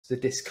the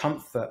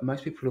discomfort,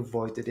 most people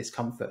avoid the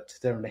discomfort.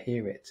 They don't want to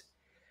hear it.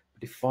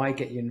 But if I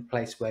get you in a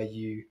place where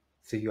you,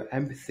 through your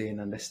empathy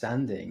and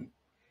understanding,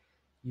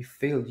 you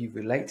feel you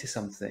relate to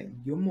something,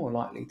 you're more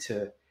likely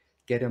to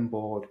get on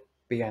board,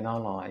 be an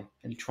ally,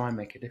 and try and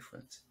make a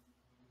difference.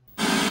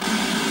 That's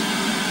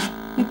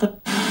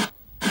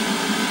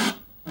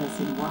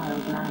a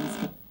wild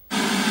landscape.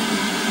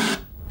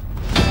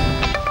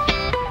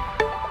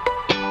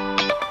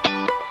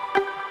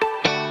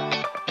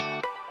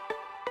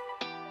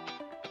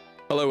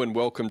 Hello and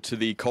welcome to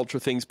the Culture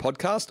Things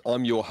podcast.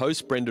 I'm your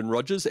host, Brendan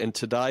Rogers, and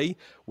today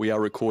we are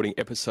recording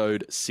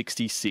episode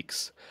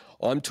 66.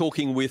 I'm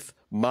talking with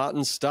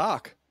Martin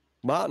Stark.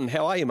 Martin,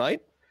 how are you, mate?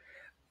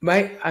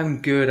 Mate,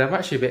 I'm good. I'm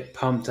actually a bit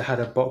pumped. I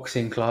had a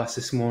boxing class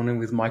this morning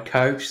with my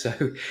coach. So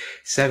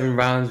 7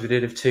 rounds we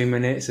did of 2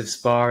 minutes of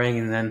sparring,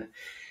 and then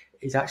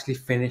he's actually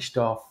finished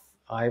off.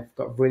 I've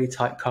got really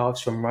tight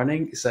calves from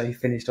running, so he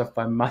finished off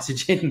by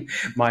massaging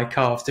my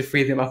calves to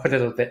free them up a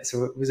little bit.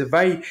 So it was a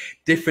very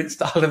different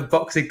style of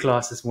boxing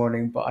class this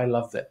morning, but I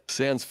loved it.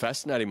 Sounds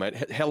fascinating,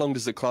 mate. How long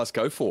does the class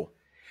go for?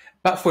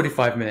 About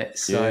 45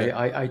 minutes. So Yeah.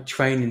 I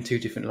train in 2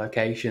 different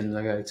locations.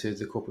 I go to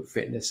the corporate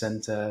fitness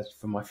centre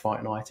for my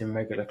fight night and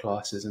regular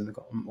classes, and I've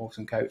got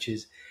awesome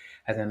coaches.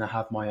 And then I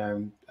have my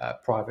own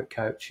private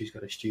coach who's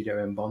got a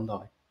studio in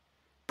Bondi.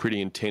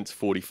 Pretty intense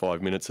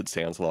 45 minutes, it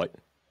sounds like.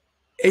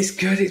 It's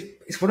good.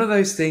 It's one of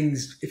those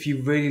things, if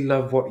you really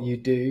love what you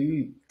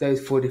do,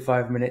 those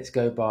 45 minutes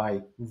go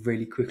by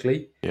really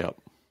quickly. Yeah.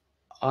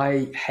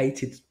 I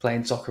hated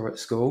playing soccer at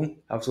school.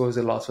 I was always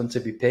the last one to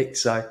be picked.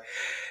 So,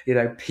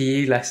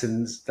 PE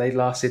lessons, they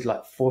lasted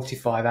like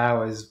 45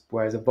 hours,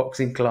 whereas a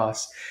boxing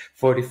class,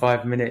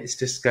 45 minutes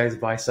just goes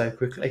by so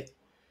quickly.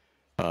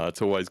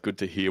 It's always good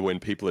to hear when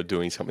people are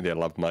doing something they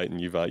love, mate,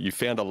 and you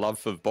found a love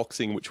for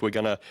boxing, which we're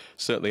going to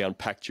certainly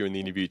unpack during the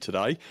interview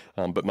today.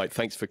 But mate,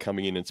 thanks for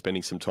coming in and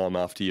spending some time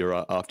after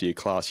your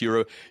class.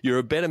 You're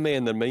a better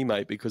man than me,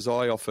 mate, because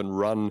I often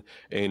run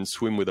and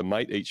swim with a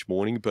mate each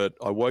morning. But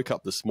I woke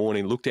up this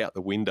morning, looked out the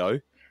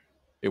window,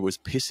 it was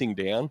pissing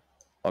down.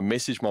 I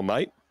messaged my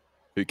mate,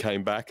 who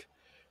came back,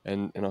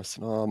 and I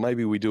said, "Oh,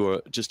 maybe we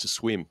do just a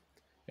swim,"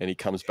 and he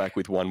comes back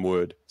with one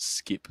word: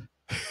 skip.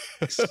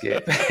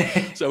 Skip.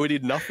 So we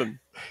did nothing.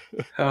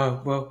 Oh,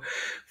 well,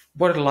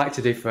 what I'd like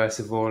to do first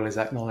of all is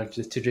acknowledge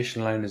the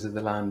traditional owners of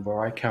the land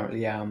where I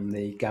currently am,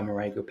 the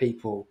Gamarega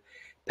people,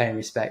 paying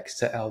respects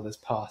to elders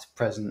past,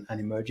 present and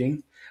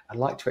emerging. I'd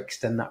like to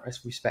extend that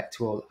respect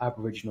to all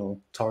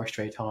Aboriginal, Torres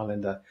Strait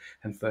Islander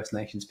and First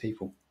Nations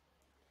people.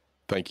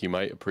 Thank you,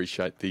 mate.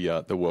 Appreciate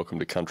the welcome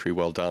to country.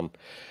 Well done.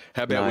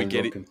 How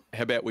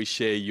about we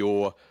share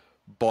your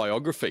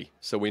biography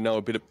so we know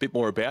a bit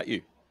more about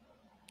you?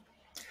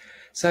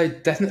 So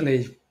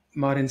definitely,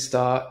 Martin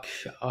Stark.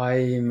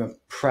 I'm a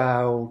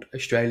proud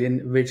Australian,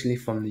 originally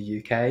from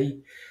the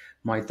UK.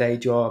 My day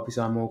job is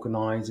I'm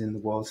organising the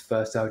world's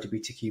first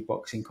LGBTIQ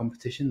boxing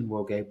competition, the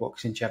World Gay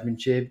Boxing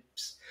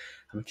Championships.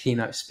 I'm a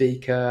keynote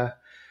speaker.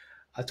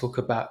 I talk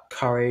about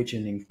courage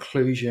and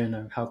inclusion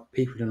and how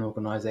people and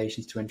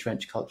organisations to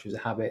entrench culture as a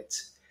habit.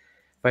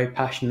 Very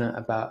passionate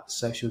about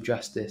social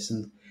justice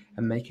and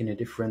making a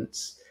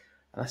difference.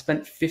 I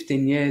spent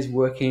 15 years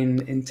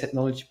working in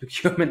technology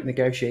procurement,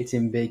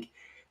 negotiating big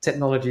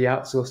technology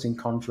outsourcing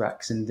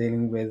contracts and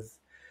dealing with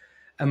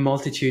a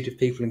multitude of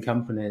people and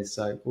companies.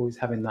 So always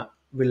having that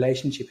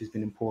relationship has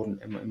been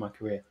important in my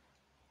career.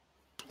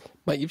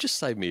 Mate, you've just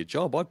saved me a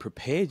job. I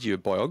prepared your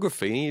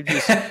biography. And you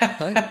just,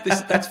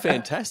 that's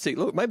fantastic.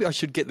 Look, maybe I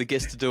should get the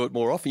guests to do it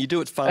more often. You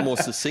do it far more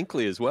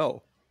succinctly as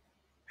well.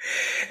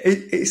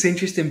 It's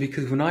interesting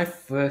because when I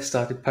first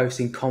started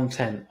posting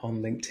content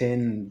on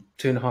LinkedIn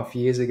 2.5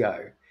 years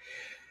ago,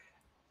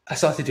 I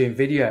started doing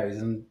videos,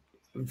 and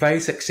very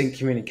succinct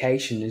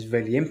communication is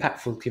really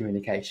impactful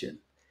communication.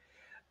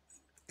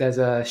 There's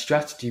a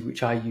strategy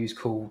which I use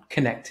called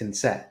connect and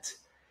set.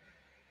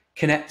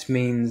 Connect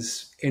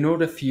means in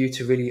order for you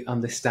to really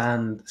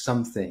understand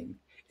something,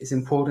 it's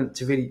important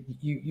to really,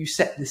 you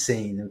set the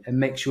scene and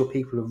make sure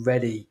people are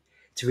ready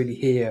to really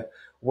hear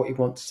what you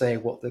want to say,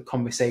 what the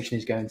conversation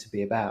is going to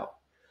be about.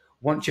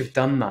 Once you've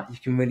done that, you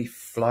can really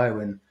flow.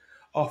 And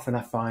often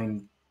I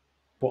find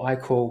what I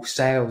call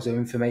sales or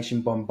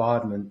information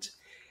bombardment.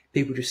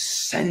 People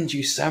just send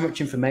you so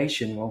much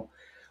information. Well,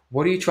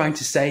 what are you trying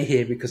to say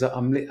here? Because I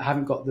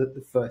haven't got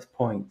the first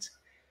point.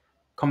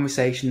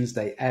 Conversations,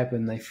 they ebb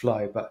and they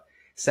flow, but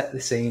set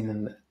the scene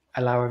and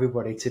allow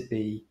everybody to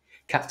be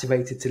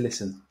captivated to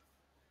listen.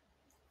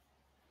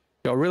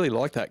 Yeah, I really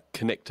like that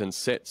connect and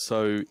set.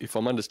 So if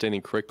I'm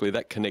understanding correctly,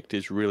 that connect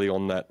is really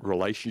on that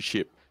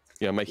relationship,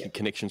 making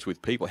connections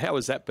with people. How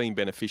has that been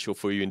beneficial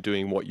for you in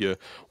doing what you're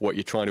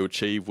trying to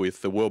achieve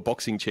with the World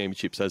Boxing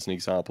Championships, as an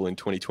example, in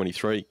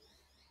 2023?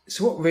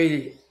 So what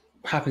really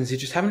happens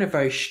is just having a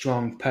very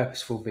strong,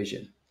 purposeful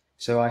vision.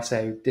 So I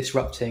say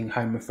disrupting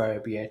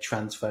homophobia,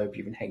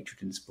 transphobia and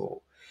hatred in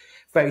sport.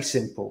 Very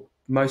simple.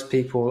 Most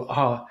people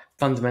are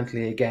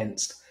fundamentally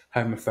against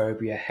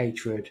homophobia,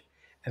 hatred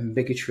and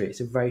bigotry. It's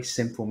a very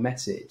simple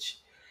message.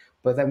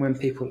 But then when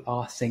people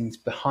ask things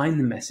behind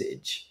the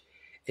message,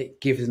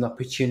 it gives an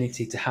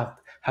opportunity to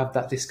have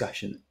that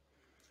discussion.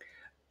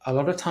 A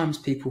lot of times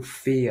people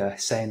fear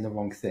saying the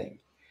wrong thing.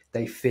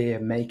 They fear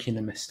making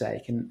a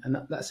mistake. And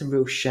that's a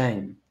real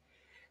shame,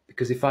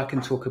 because if I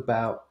can talk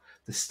about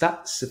the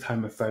stats of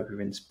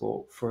homophobia in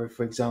sport, for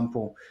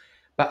example,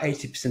 about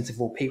 80% of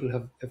all people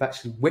have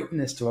actually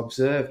witnessed or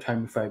observed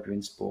homophobia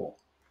in sport.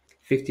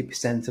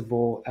 50% of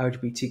all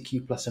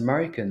LGBTQ plus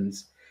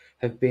Americans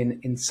have been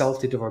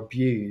insulted or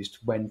abused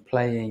when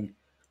playing,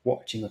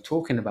 watching, or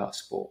talking about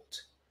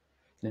sport.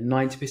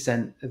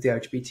 90% of the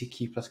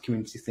LGBTQ plus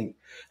community think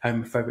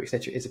homophobia,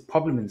 etc., is a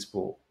problem in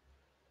sport.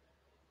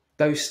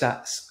 Those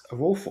stats are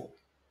awful.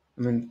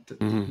 I mean,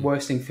 the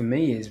worst thing for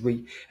me is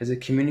we, as a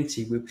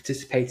community, we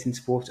participate in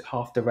sport at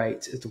half the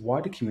rate as the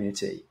wider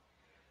community,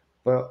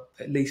 but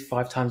at least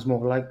 5 times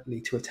more likely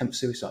to attempt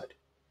suicide.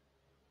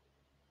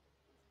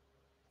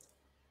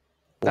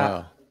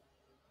 Wow.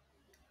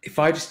 If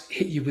I just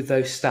hit you with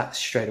those stats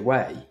straight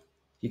away,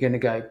 you're going to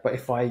go, but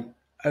if I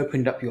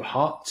opened up your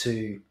heart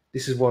to,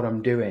 this is what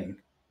I'm doing,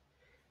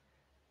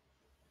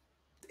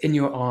 in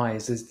your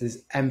eyes, there's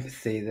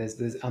empathy,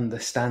 there's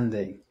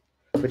understanding.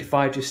 But if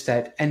I just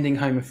said ending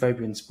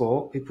homophobia in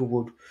sport,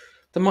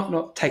 they might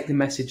not take the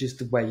message as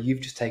the way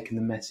you've just taken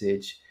the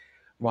message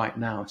right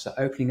now. So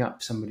opening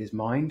up somebody's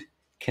mind,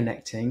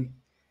 connecting,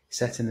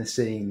 setting the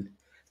scene,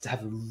 to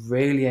have a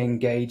really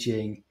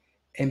engaging,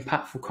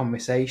 impactful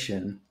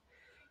conversation,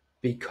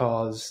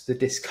 because the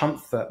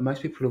discomfort,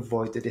 most people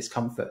avoid the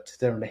discomfort,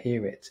 they don't want to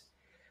hear it.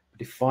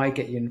 But if I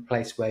get you in a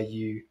place where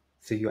you,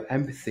 through your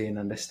empathy and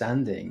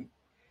understanding,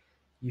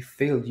 you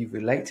feel you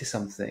relate to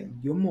something,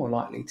 you're more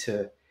likely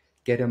to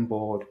get on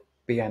board,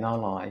 be an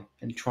ally,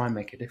 and try and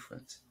make a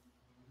difference.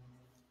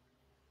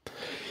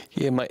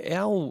 Yeah, mate,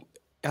 our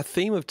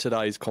theme of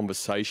today's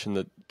conversation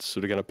that's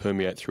sort of going to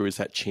permeate through is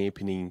that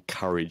championing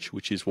courage,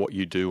 which is what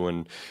you do,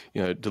 and,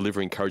 you know,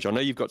 delivering courage. I know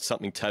you've got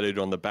something tattooed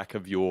on the back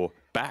of your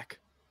back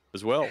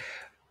as well.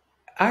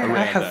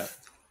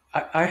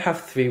 I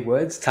have 3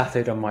 words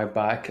tattooed on my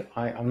back.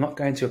 I'm not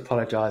going to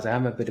apologise. I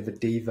am a bit of a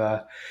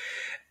diva.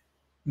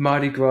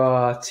 Mardi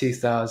Gras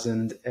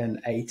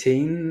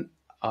 2018,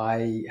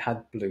 I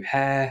had blue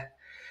hair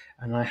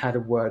and I had a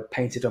word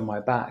painted on my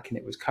back, and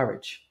it was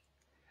courage.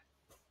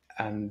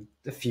 And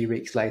a few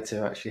weeks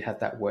later, I actually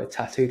had that word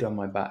tattooed on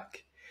my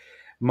back.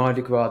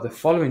 Mardi Gras the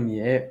following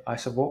year, I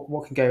said,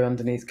 what can go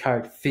underneath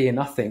courage? Fear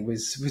nothing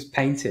was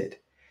painted.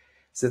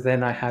 So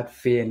then I had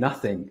fear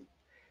nothing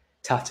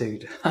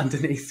tattooed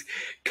underneath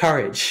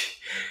courage.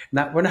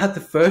 Now, when I had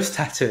the first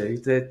tattoo,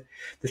 the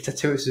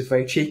tattooist was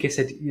very cheeky. I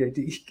said, you know,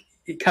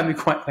 it can be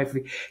quite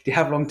painful. Do you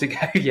have long to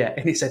go yet?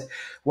 And he said,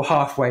 we're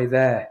halfway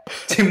there.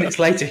 2 minutes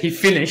later, he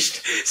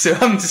finished. So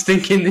I'm just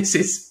thinking,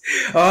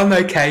 I'm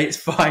okay, it's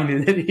fine.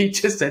 And then he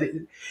just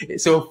said,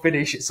 it's all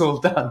finished, it's all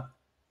done.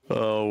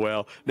 Oh,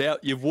 wow. Now,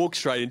 you've walked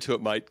straight into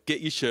it, mate.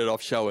 Get your shirt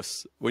off, show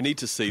us. We need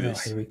to see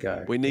this. Here we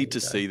go. We need to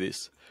see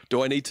this.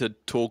 Do I need to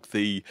talk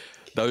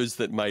those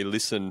that may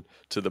listen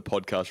to the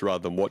podcast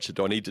rather than watch it,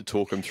 do I need to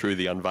talk them through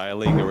the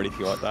unveiling or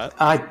anything like that?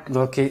 I've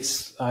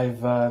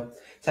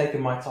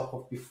taken my top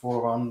off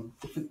before on.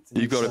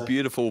 You've got a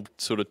beautiful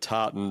sort of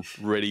tartan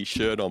ready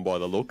shirt on by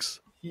the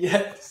looks.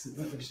 Yes.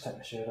 Let me just take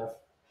my shirt off.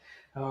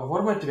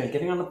 What am I doing?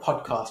 Getting on the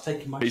podcast,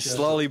 taking my shirt off. He's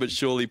slowly but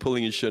surely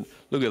pulling his shirt.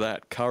 Look at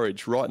that.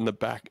 Courage right in the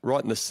back,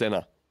 right in the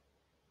centre.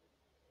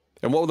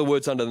 And what were the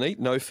words underneath?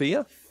 No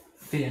fear?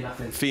 Fear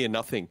nothing. Fear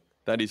nothing.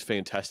 That is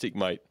fantastic,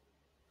 mate.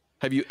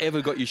 Have you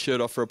ever got your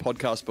shirt off for a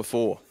podcast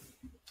before?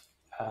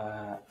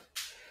 No,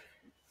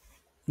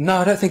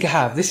 I don't think I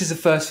have. This is the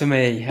first for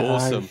me.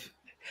 Awesome.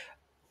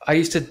 I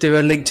used to do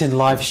a LinkedIn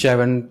live show,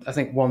 and I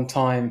think one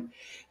time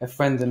a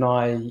friend and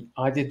I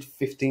did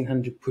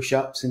 1,500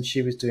 push-ups, and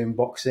she was doing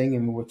boxing,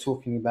 and we were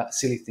talking about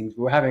silly things.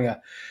 We were having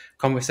a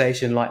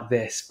conversation like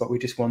this, but we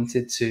just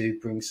wanted to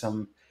bring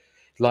some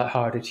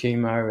light-hearted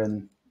humour,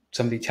 and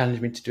somebody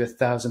challenged me to do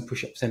 1,000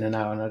 push-ups in an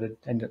hour, and I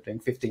ended up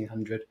doing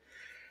 1,500.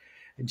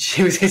 And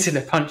she was hitting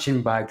a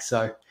punching bag.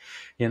 So,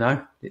 you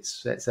know,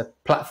 it's a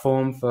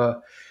platform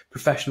for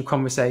professional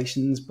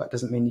conversations, but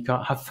doesn't mean you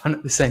can't have fun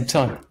at the same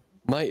time.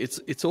 Mate,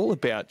 it's all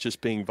about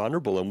just being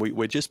vulnerable, and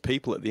we're just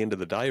people at the end of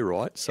the day,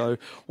 right? So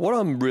what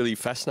I'm really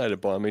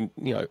fascinated by, I mean,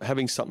 you know,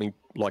 having something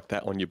like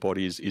that on your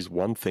body is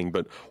one thing,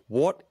 but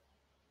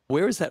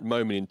where is that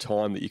moment in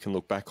time that you can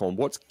look back on?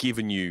 What's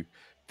given you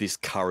this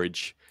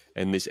courage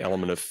and this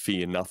element of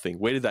fear nothing?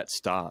 Where did that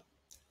start?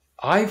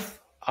 I've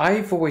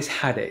always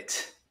had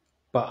it,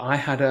 but I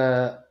had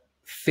a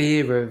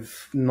fear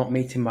of not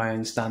meeting my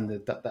own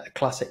standard, that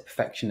classic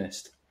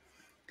perfectionist.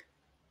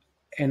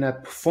 In a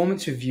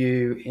performance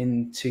review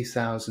in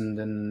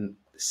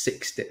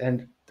 2016,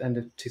 end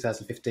of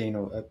 2015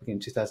 or beginning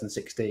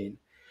 2016,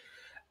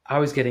 I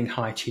was getting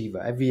high achiever.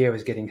 Every year I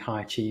was getting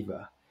high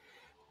achiever.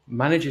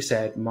 Manager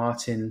said,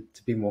 Martin,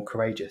 to be more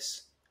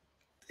courageous.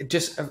 I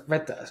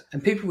read that,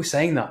 and people were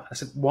saying that. I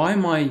said, why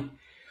am I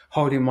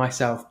holding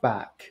myself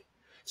back?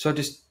 So I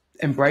just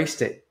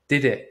embraced it,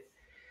 did it.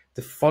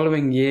 The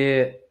following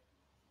year,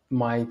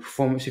 my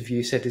performance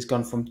review said it's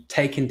gone from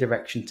taking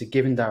direction to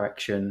giving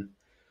direction.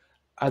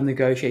 I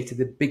negotiated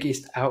the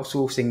biggest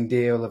outsourcing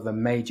deal of a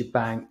major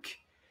bank,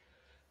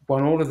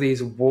 won all of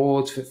these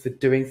awards for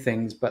doing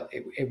things, but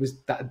it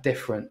was that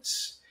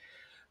difference.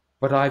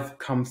 But I've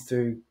come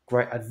through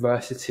great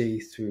adversity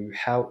through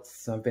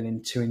health. I've been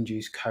in 2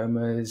 induced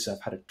comas.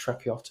 I've had a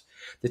tracheotomy.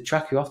 The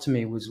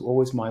tracheotomy was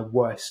always my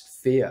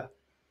worst fear.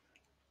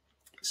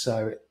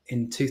 So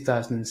in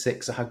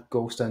 2006, I had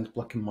gallstones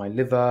blocking my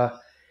liver.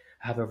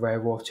 I have a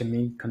rare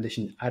autoimmune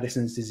condition,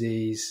 Addison's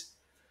disease.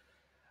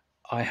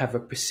 I have a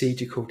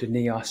procedure called an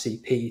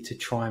ERCP to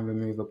try and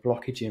remove a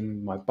blockage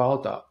in my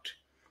bile duct.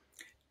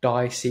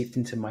 Dye seeped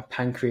into my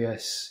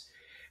pancreas.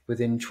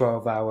 Within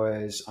 12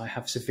 hours, I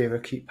have severe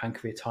acute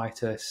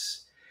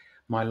pancreatitis.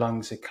 My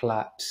lungs are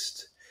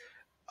collapsed.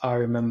 I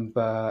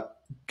remember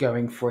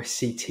going for a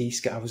CT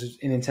scan. I was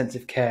in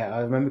intensive care. I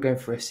remember going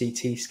for a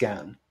CT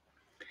scan.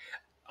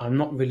 I'm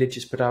not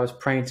religious, but I was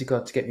praying to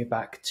God to get me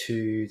back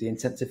to the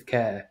intensive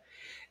care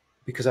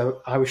because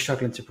I was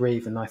struggling to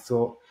breathe. And I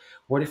thought,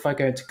 what if I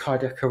go into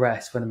cardiac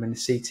arrest when I'm in a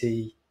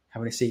CT,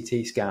 having a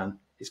CT scan?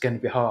 It's going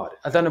to be hard.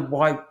 I don't know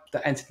why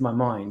that entered my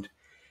mind,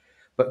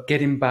 but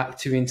getting back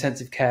to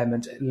intensive care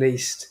meant at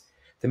least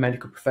the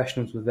medical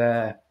professionals were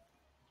there.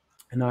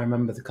 And I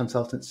remember the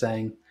consultant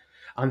saying,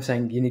 I'm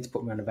saying, you need to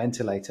put me on a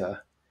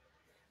ventilator,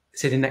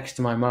 sitting next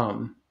to my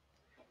mum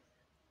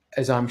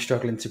as I'm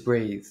struggling to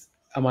breathe.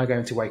 Am I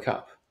going to wake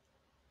up?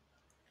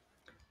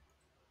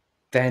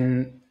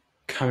 Then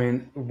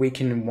coming a week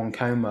in one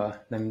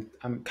coma, then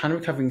I'm kind of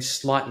recovering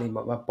slightly,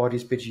 but my body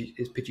is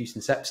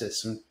producing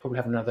sepsis and probably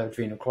have another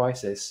adrenal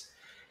crisis.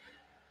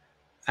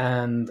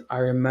 And I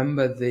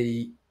remember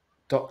the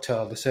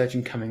doctor, the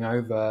surgeon coming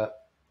over.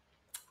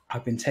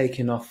 I've been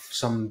taken off,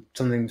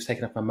 something was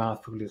taken off my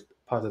mouth, probably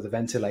part of the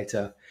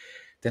ventilator.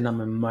 Then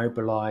I'm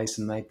immobilized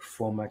and they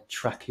perform a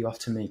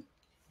tracheotomy.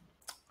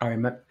 I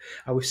remember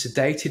I was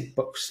sedated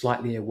but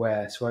slightly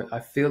aware. So I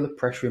feel the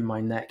pressure in my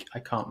neck. I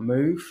can't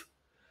move.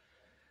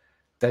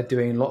 They're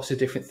doing lots of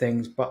different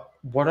things. But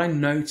what I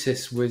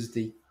noticed was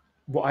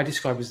what I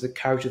described as the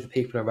courage of the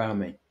people around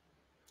me.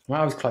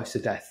 Well, I was close to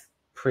death,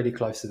 pretty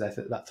close to death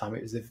at that time.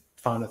 It was the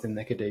final thing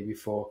they could do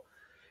before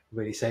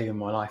really saving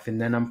my life. And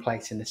then I'm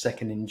placed in a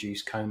second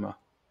induced coma.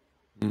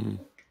 Mm.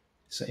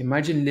 So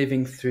imagine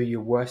living through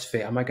your worst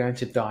fear. Am I going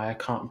to die? I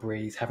can't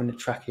breathe, having a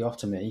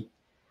tracheotomy.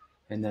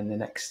 And then the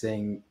next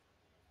thing,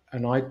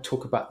 and I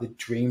talk about the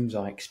dreams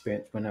I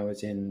experienced when I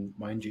was in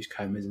my induced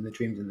comas, and the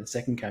dreams in the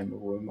second coma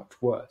were much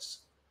worse.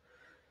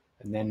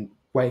 And then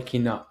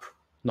waking up,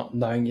 not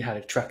knowing you had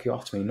a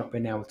tracheotomy, not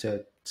being able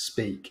to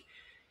speak.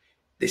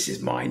 This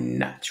is my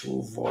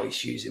natural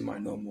voice using my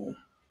normal,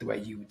 the way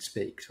you would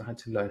speak. So I had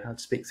to learn how to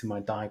speak through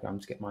my diagram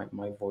to get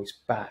my voice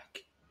back.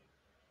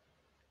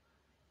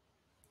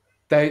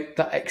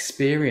 That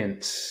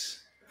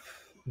experience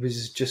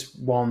was just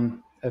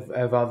one of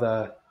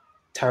other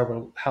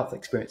terrible health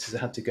experiences I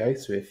had to go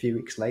through. A few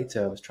weeks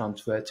later, I was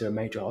transferred to a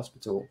major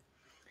hospital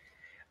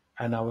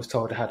and I was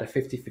told I had a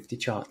 50-50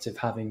 chance of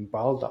having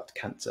bile duct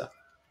cancer.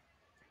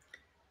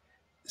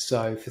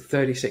 So for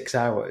 36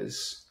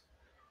 hours,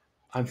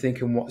 I'm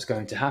thinking what's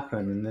going to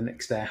happen. And the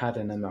next day I had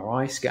an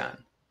MRI scan.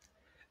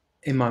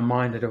 In my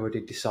mind, I'd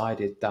already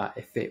decided that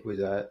if it was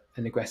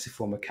an aggressive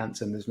form of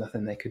cancer and there's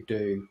nothing they could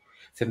do,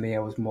 for me, I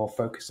was more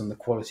focused on the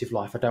quality of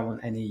life. I don't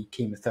want any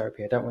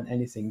chemotherapy. I don't want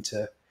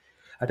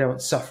I don't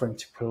want suffering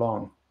to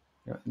prolong.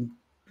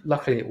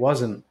 Luckily, it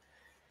wasn't.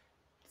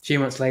 A few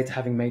months later,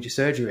 having major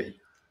surgery.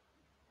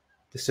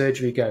 The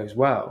surgery goes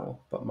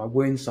well, but my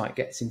wound site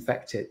gets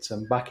infected. So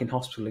I'm back in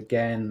hospital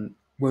again.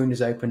 Wound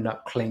is opened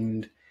up,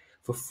 cleaned.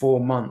 For 4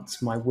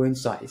 months, my wound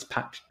site is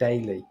packed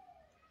daily.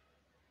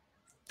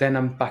 Then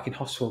I'm back in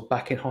hospital. I'm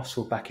like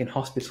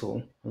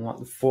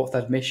the 4th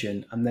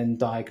admission and then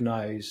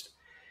diagnosed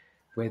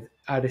with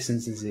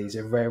Addison's disease,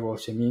 a rare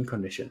autoimmune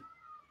condition.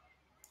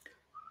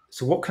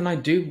 So what can I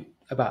do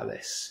about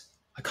this?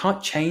 I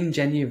can't change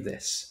any of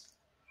this.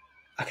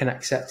 I can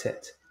accept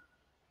it.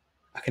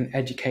 I can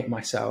educate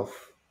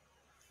myself.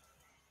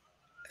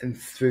 And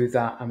through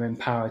that, I'm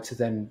empowered to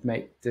then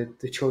make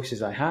the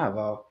choices I have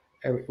are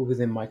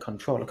within my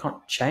control. I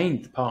can't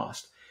change the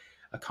past.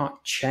 I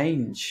can't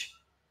change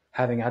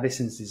having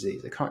Addison's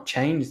disease. I can't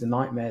change the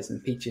nightmares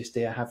and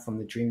PTSD I have from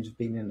the dreams of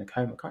being in a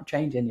coma. I can't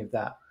change any of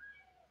that.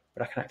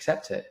 But I can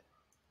accept it.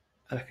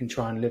 And I can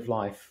try and live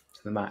life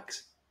to the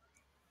max.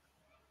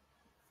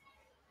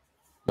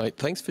 Mate,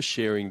 thanks for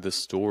sharing the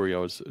story. I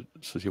was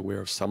sort of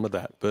aware of some of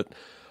that, but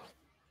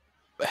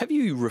have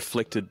you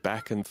reflected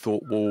back and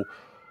thought, well,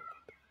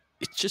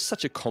 it's just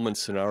such a common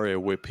scenario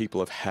where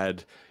people have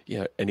had,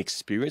 an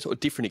experience or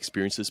different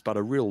experiences, but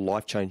a real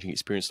life-changing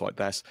experience like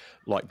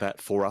that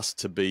for us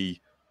to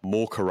be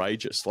more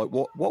courageous. Like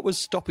what was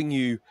stopping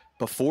you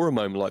before a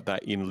moment like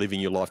that in living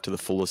your life to the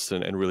fullest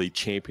and really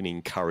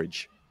championing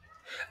courage?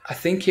 I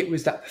think it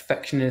was that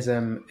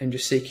perfectionism and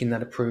just seeking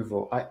that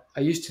approval.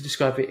 I used to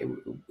describe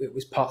it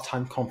was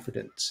part-time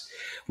confidence.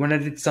 When I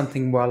did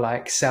something well, I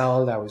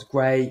excelled, I was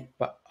great.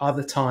 But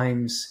other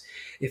times,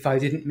 if I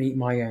didn't meet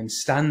my own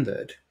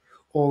standard,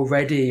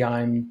 already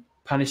I'm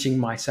punishing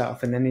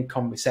myself. And then in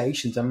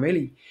conversations, I'm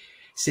really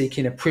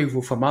seeking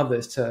approval from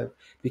others to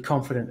be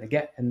confident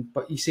again.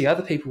 But you see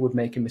other people would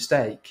make a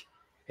mistake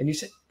and you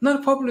say, not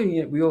a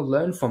problem, we all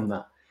learn from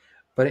that.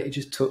 But it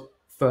just took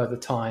further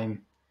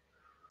time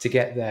to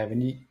get there.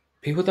 And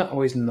people don't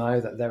always know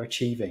that they're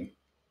achieving,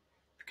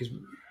 because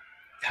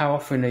how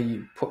often are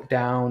you put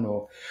down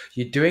or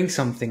you're doing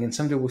something and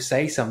somebody will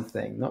say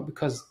something, not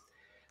because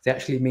they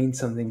actually mean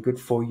something good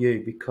for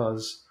you,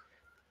 because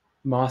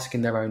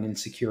masking their own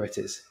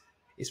insecurities.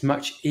 It's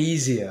much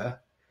easier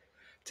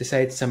to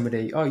say to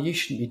somebody, oh, you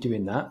shouldn't be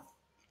doing that.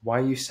 Why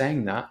are you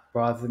saying that?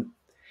 Rather than,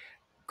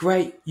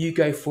 great, you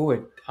go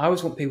forward. I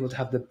always want people to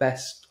have the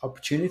best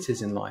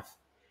opportunities in life.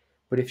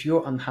 But if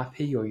you're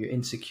unhappy or you're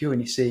insecure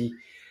and you see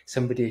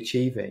somebody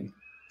achieving,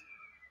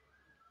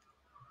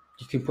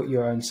 you can put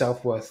your own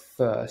self-worth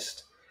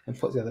first and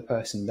put the other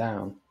person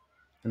down.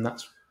 And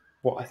that's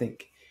what I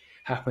think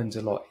happens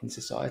a lot in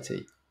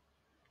society.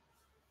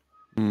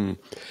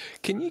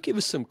 Can you give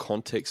us some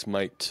context,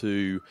 mate,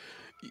 to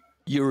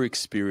your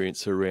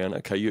experience around,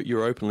 okay,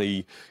 you're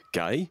openly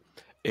gay,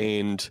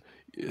 and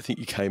I think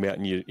you came out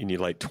in your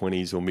late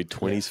 20s or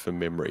mid-20s from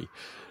memory.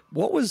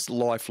 What was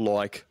life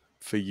like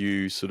for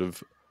you, sort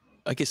of,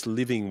 I guess,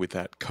 living with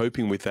that,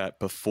 coping with that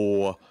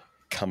before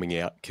coming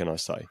out, can I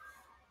say?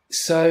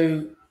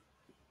 So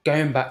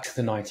going back to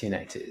the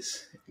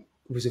 1980s,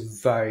 it was a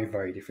very,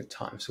 very different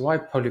time. So I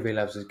probably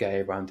realised I was gay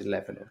around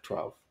 11 or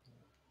 12.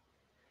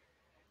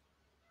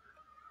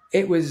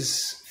 It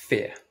was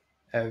fear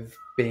of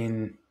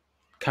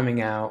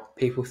coming out,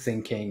 people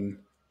thinking.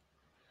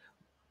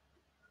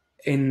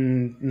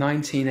 In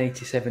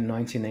 1987,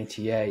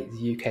 1988,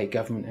 the UK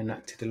government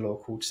enacted a law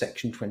called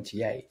Section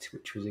 28,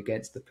 which was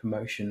against the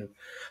promotion of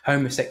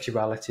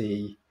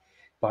homosexuality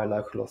by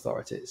local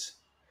authorities.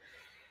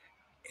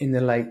 In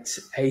the late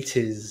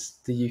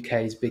 80s, the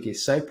UK's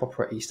biggest soap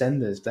opera,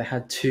 EastEnders, they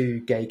had two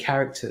gay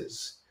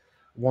characters.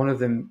 One of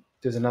them,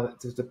 there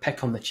was a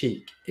peck on the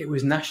cheek. It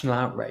was national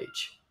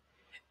outrage.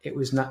 It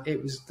was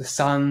the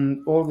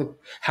Sun,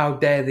 how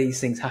dare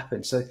these things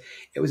happen. So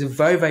it was a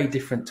very, very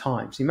different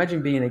time. So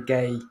imagine being a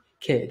gay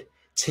kid,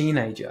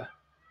 teenager.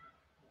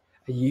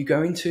 Are you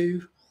going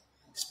to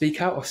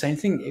speak out or say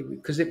anything?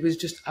 Because it was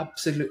just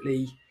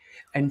absolutely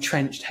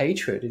entrenched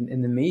hatred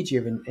in the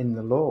media, in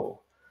the law.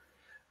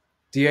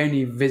 The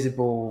only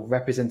visible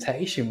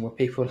representation were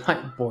people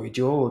like Boy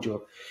George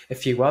or a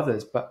few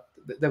others, but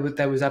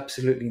there was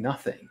absolutely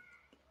nothing.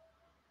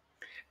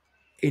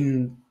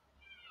 In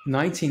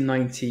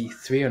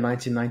 1993 or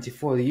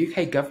 1994, the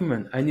UK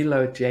government only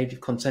lowered the age of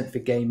consent for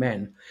gay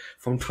men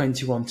from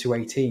 21 to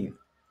 18.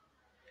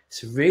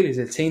 So really, as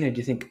a teenager,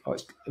 you think,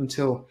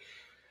 until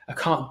I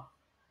can't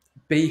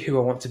be who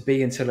I want to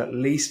be until at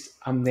least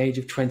I'm the age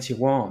of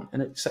 21.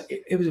 And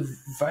it was a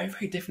very,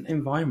 very different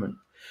environment.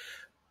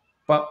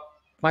 But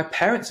my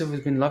parents have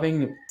always been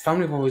loving,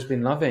 family have always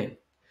been loving.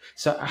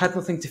 So I had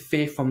nothing to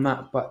fear from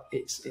that, but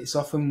it's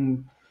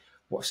often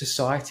what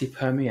society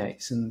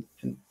permeates. And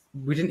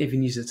we didn't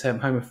even use the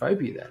term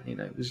homophobia then.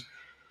 It was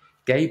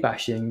gay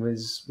bashing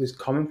was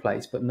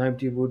commonplace, but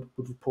nobody would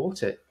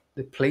report it.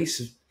 The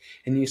police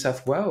in New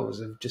South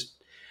Wales have just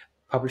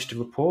published a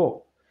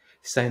report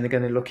saying they're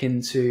going to look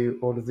into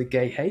all of the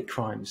gay hate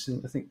crimes.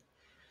 And I think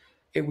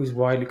it was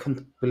widely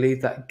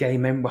believed that gay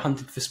men were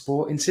hunted for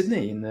sport in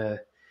Sydney in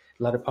the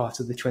latter part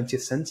of the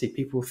 20th century.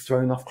 People were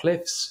thrown off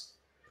cliffs.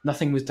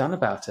 Nothing was done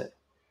about it.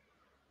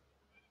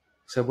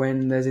 So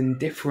when there's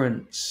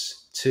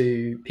indifference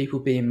to people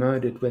being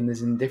murdered, when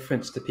there's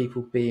indifference to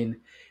people being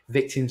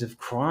victims of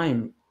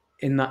crime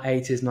in that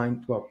 80s,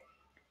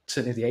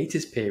 certainly the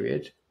 80s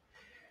period,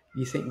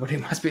 you think what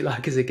it must be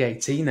like as a gay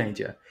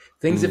teenager.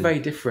 Things are very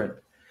different,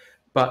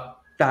 but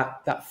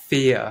that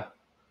fear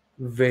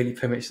really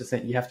permits to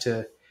think you have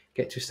to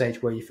get to a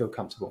stage where you feel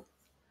comfortable.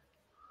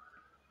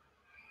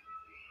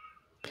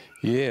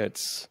 Yeah,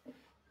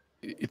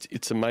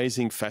 it's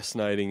amazing,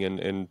 fascinating,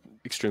 and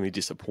extremely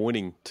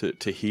disappointing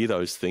to hear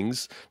those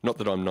things. Not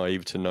that I'm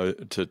naive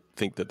to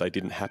think that they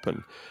didn't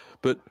happen,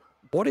 but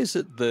what is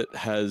it that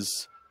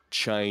has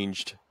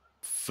changed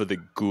for the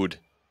good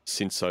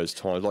since those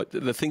times? Like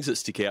the things that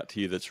stick out to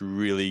you that's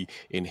really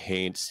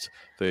enhanced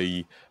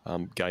the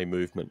gay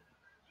movement.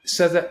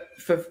 So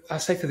I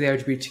say for the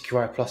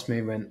LGBTQI plus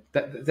movement,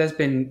 that there's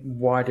been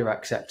wider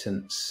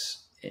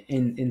acceptance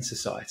in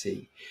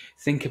society.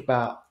 Think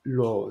about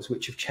laws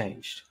which have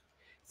changed.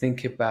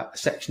 Think about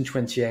Section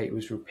 28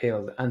 was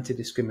repealed,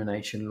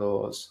 anti-discrimination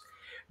laws,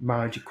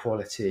 marriage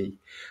equality.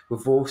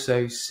 We've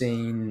also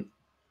seen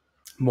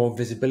more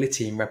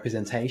visibility and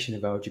representation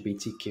of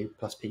LGBTQ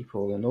plus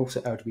people, and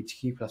also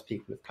LGBTQ plus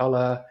people of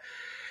colour.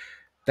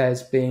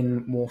 There's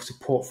been more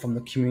support from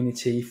the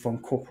community, from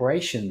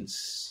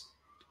corporations.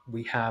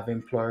 We have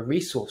employer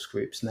resource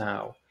groups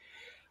now.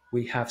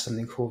 We have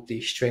something called the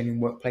Australian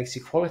Workplace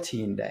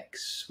Equality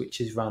Index,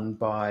 which is run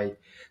by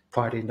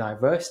Pride in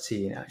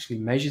Diversity and actually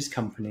measures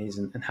companies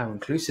and how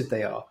inclusive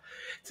they are.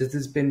 So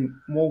there's been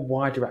more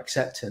wider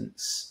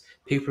acceptance.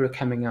 People are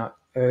coming out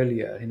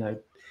earlier.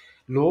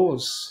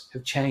 Laws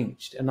have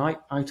changed. And I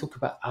talk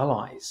about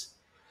allies.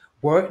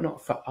 Were it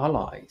not for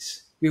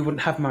allies, we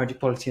wouldn't have marriage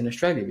equality in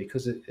Australia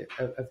because of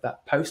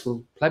that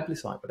postal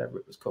plebiscite, whatever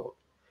it was called.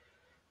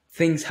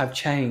 Things have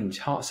changed,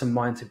 hearts and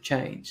minds have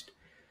changed.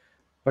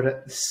 But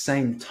at the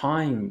same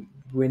time,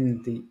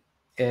 when the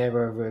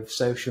era of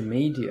social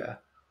media,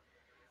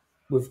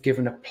 we've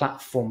given a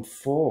platform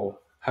for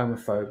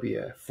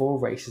homophobia, for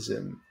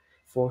racism,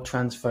 for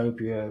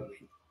transphobia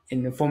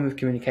in the form of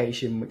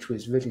communication which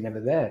was really never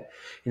there,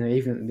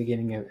 even at the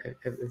beginning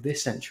of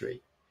this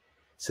century.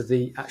 So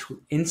the actual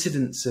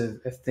incidence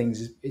of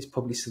things is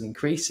probably still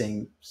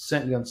increasing,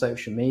 certainly on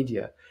social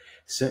media,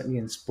 certainly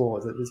in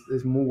sport, that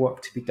there's more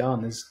work to be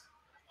done.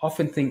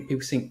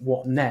 People think,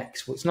 what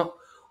next? Well, it's not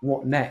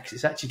what next,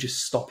 it's actually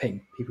just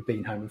stopping people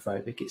being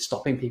homophobic, it's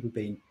stopping people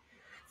being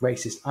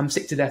racist. I'm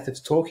sick to death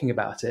of talking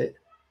about it,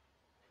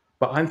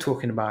 but I'm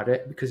talking about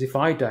it because if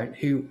I don't,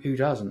 who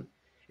doesn't?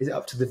 Is it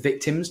up to the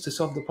victims to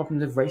solve the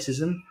problems of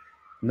racism?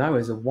 No,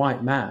 as a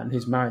white man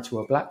who's married to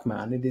a black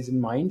man, it is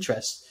in my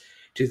interest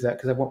to do that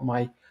because I want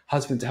my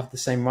husband to have the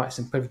same rights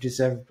and privileges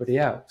as everybody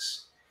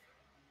else.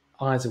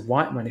 I, as a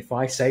white man, if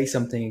I say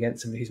something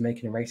against somebody who's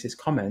making a racist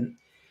comment,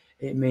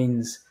 it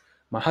means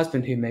my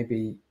husband, who may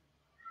be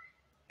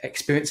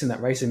experiencing that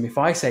racism, if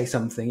I say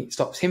something, it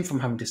stops him from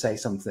having to say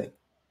something.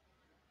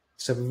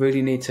 So we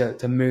really need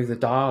to move the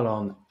dial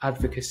on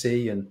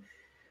advocacy and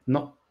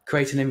not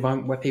create an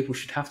environment where people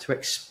should have to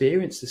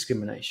experience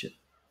discrimination.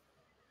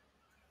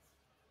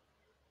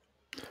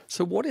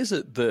 So what is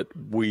it that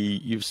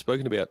you've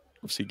spoken about,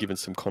 obviously given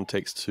some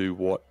context to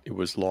what it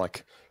was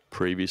like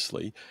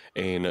previously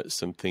and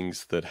some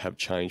things that have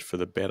changed for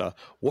the better.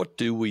 What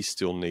do we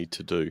still need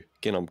to do?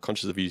 Again, I'm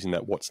conscious of using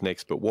that what's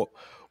next, but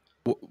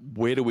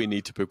where do we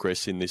need to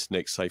progress in this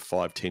next, say,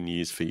 5-10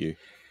 years for you?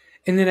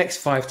 In the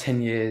next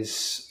 5-10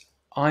 years,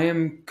 I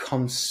am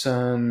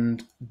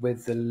concerned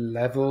with the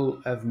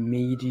level of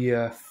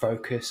media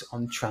focus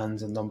on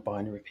trans and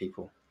non-binary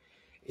people.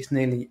 It's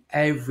nearly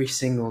every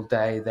single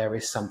day there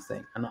is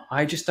something, and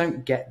I just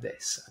don't get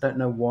this. I don't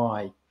know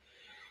why.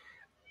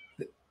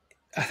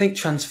 I think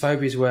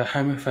transphobia is where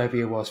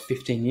homophobia was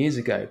 15 years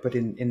ago, but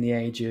in the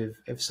age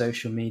of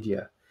social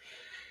media.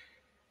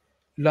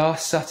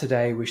 Last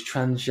Saturday was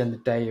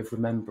Transgender Day of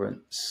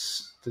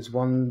Remembrance. There's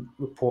one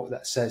report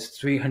that says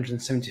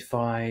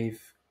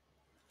 375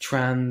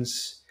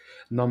 trans,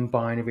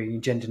 non-binary,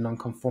 gender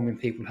non-conforming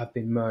people have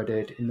been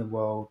murdered in the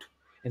world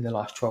in the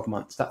last 12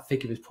 months. That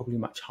figure is probably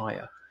much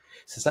higher.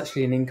 So it's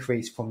actually an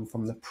increase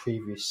from the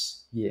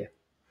previous year.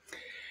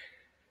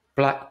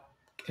 Black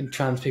and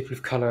trans people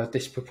of colour are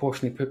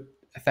disproportionately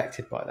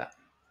affected by that.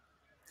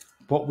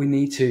 What we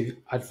need to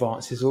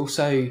advance is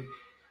also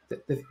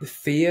the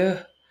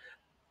fear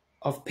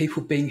of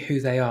people being who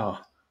they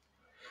are.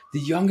 The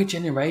younger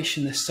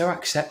generation, they're so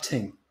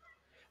accepting.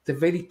 They're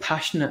really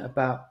passionate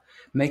about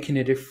making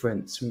a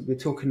difference. We're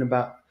talking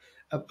about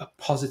a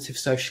positive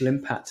social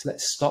impact.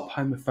 Let's stop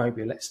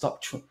homophobia. Let's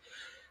stop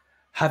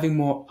having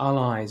more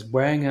allies,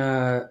 wearing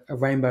a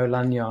rainbow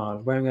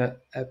lanyard, wearing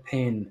a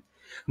pin,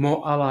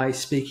 more allies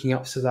speaking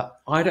up so that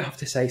I don't have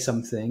to say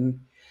something,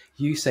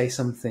 you say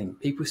something.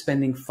 People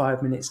spending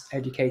 5 minutes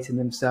educating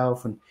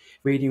themselves and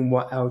reading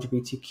what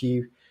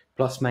LGBTIQ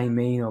plus may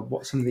mean or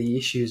what some of the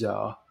issues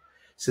are,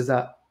 so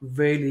that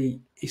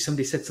really if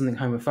somebody said something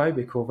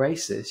homophobic or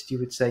racist, you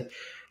would say,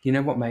 you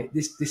know what, mate,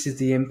 this is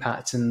the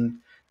impact, and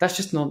that's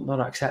just not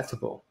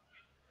acceptable.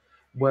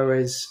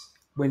 Whereas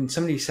when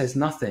somebody says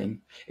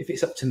nothing, if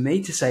it's up to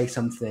me to say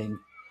something,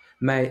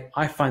 mate,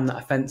 I find that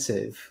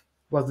offensive.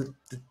 Well,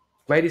 the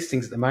greatest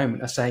things at the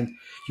moment are saying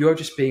you're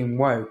just being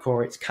woke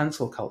or it's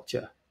cancel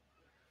culture.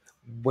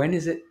 When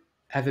has it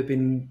ever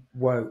been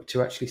woke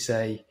to actually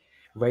say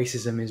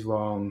racism is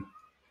wrong,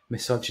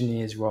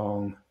 misogyny is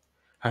wrong,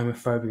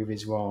 homophobia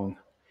is wrong?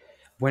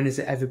 When has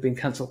it ever been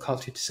cancel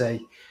culture to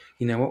say,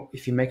 you know what,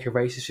 if you make a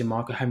racist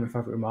remark, a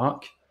homophobic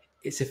remark,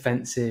 it's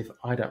offensive,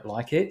 I don't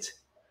like it,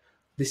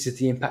 this is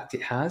the impact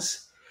it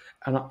has.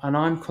 And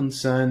I'm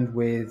concerned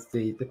with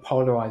the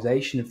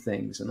polarization of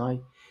things, and I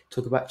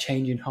talk about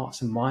changing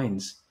hearts and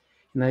minds.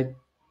 You know,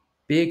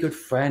 be a good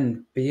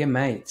friend, be a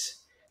mate,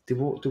 do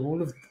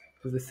all of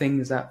the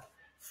things that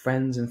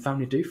friends and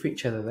family do for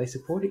each other. They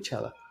support each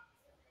other.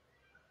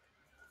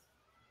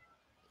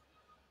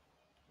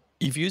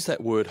 You've used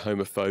that word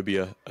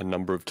homophobia a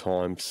number of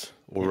times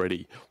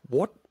already.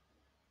 What,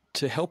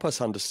 to help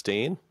us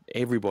understand,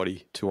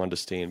 everybody to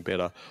understand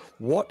better,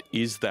 what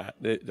is that?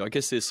 I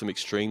guess there's some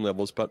extreme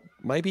levels, but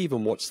maybe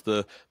even what's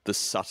the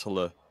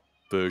subtler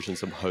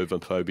versions of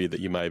homophobia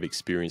that you may have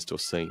experienced or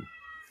seen?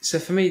 So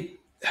for me,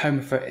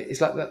 homophobia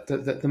is like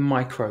the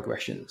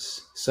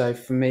microaggressions. So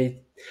for me,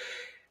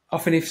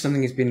 often if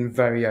something has been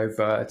very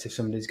overt, if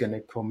somebody's going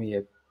to call me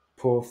a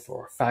poof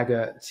or a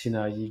faggot, you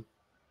know,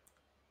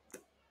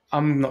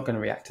 I'm not going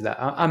to react to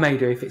that. I may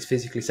do if it's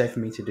physically safe for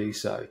me to do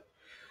so.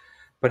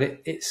 But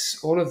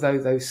it's all of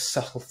those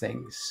subtle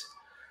things.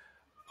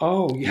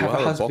 Oh, you have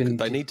a husband.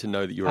 They need to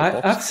know that you're a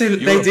boxer.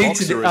 Absolutely, you're they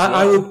do.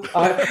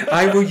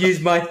 I will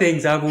use my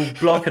things. I will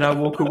block and I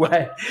walk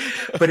away.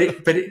 But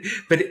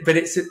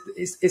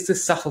it's the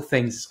subtle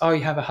things. Oh,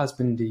 you have a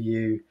husband, do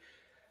you?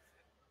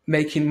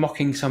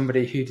 mocking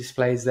somebody who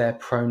displays their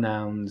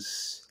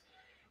pronouns.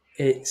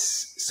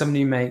 It's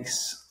somebody who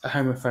makes a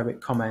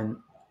homophobic comment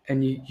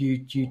and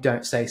you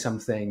don't say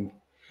something.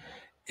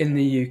 In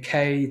the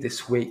UK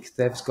this week,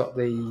 they've got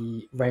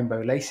the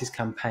Rainbow Laces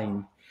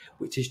campaign,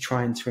 which is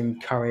trying to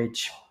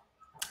encourage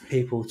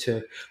people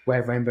to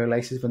wear rainbow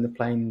laces when they're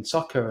playing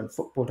soccer and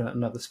football and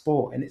another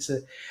sport. And it's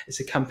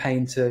a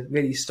campaign to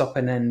really stop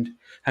and end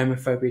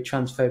homophobia,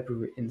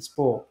 transphobia in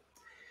sport.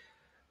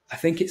 I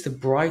think it's the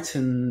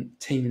Brighton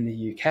team in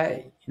the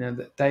UK,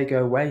 that they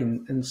go away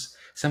and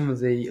some of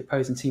the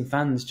opposing team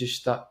fans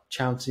just start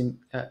chanting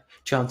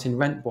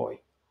Rent Boy.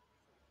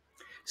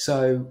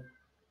 So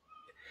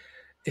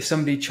if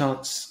somebody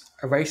chants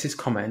a racist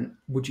comment,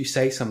 would you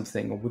say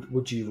something or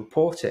would you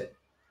report it?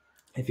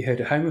 If you heard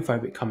a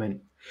homophobic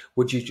comment,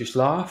 would you just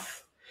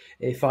laugh?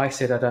 If I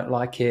said I don't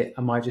like it,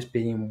 am I just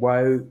being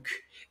woke?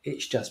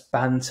 It's just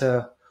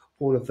banter,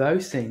 all of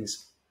those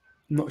things.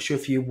 I'm not sure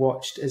if you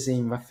watched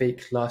Azim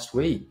Rafiq last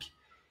week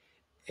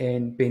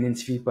in being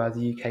interviewed by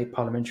the UK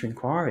Parliamentary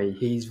Inquiry.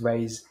 He's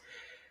raised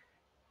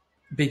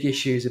big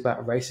issues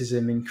about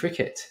racism in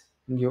cricket.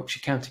 In the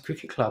Yorkshire County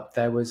Cricket Club,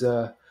 there was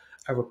a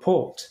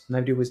report.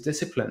 Nobody was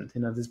disciplined.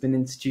 There's been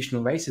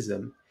institutional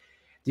racism.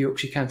 The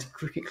Yorkshire County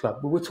Cricket Club.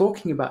 But we're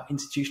talking about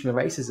institutional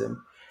racism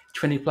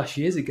 20 plus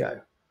years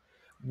ago.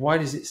 Why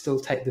does it still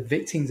take the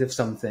victims of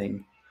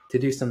something to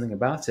do something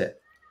about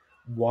it?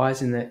 Why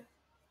isn't it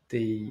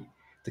the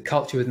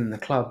culture within the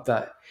club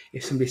that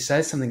if somebody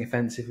says something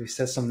offensive, if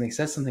says something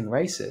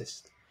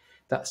racist,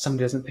 that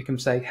somebody doesn't pick up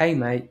and say, hey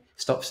mate,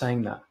 stop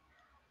saying that?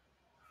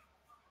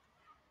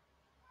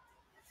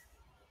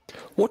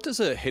 What does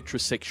a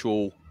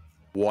heterosexual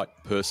white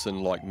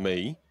person like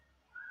me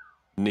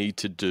need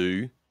to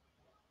do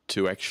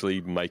to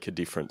actually make a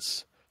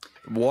difference?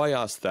 Why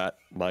I ask that,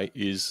 mate,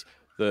 is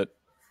that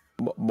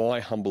my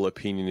humble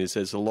opinion is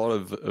there's a lot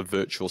of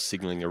virtual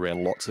signalling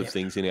around lots of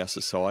things in our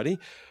society,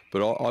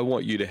 but I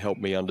want you to help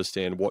me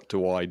understand, what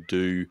do I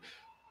do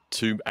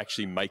to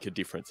actually make a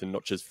difference and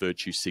not just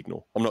virtue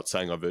signal? I'm not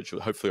saying I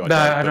virtual, hopefully I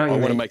don't, but I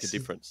want to make a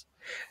difference.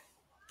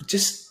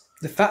 Just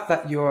the fact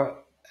that you're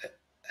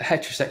a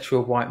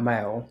heterosexual white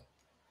male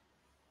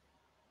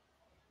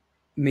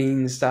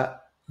means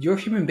that you're a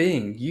human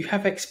being. You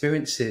have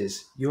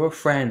experiences. You're a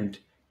friend.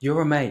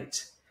 You're a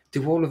mate.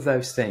 Do all of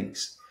those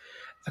things.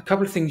 A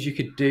couple of things you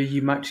could do.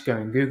 You might just go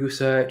and Google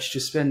search.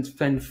 Just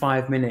spend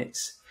 5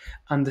 minutes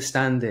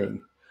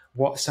understanding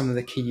what some of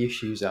the key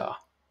issues are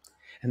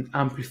and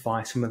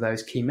amplify some of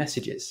those key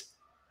messages.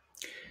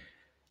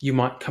 You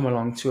might come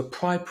along to a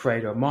pride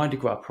parade or a Mardi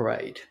Gras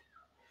parade.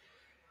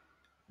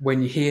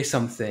 When you hear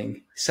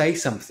something, say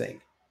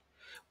something.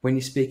 When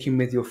you're speaking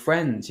with your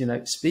friends,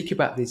 speak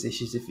about these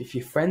issues. If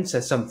your friend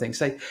says something,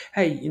 say,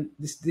 hey,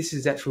 this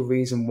is the actual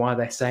reason why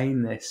they're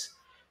saying this.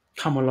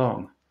 Come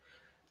along.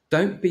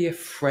 Don't be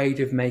afraid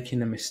of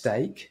making a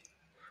mistake.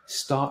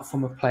 Start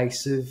from a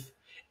place of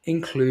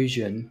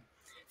inclusion,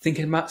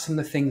 thinking about some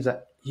of the things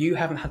that you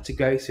haven't had to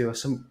go through.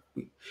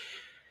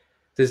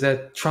 There's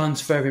a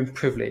transferring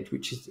privilege,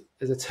 which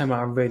is a term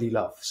I really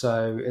love.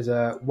 So as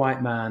a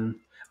white man,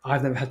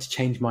 I've never had to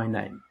change my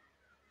name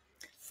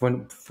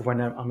for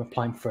when I'm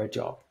applying for a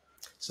job.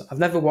 So I've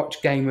never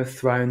watched Game of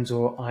Thrones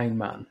or Iron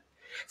Man.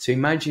 So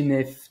imagine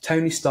if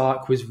Tony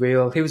Stark was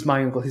real. He was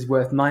my uncle. He's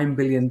worth $9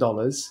 billion.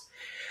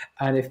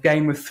 And if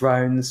Game of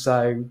Thrones,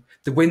 so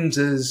the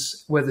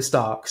Windsors were the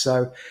Starks.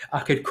 So I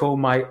could call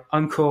my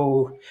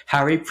uncle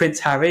Harry, Prince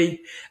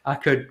Harry. I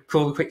could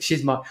call the quick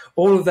Shizma,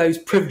 all of those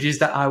privileges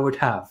that I would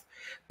have.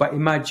 But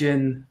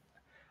imagine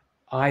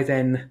I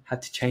then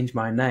had to change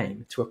my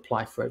name to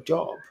apply for a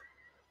job.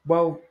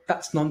 Well,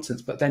 that's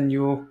nonsense. But then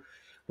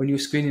when you're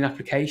screening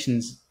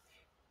applications,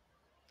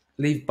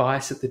 leave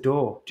bias at the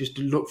door. Just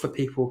look for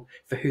people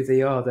for who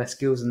they are, their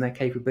skills and their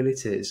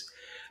capabilities.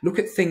 Look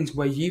at things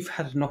where you've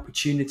had an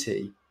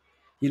opportunity.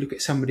 You look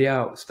at somebody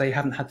else, they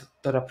haven't had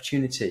that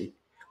opportunity.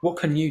 What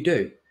can you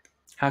do?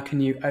 How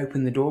can you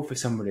open the door for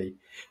somebody?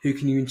 Who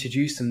can you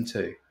introduce them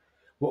to?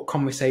 What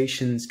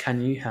conversations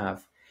can you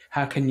have?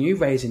 How can you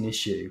raise an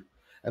issue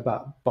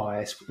about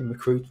bias in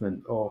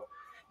recruitment, or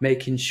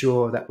making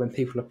sure that when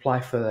people apply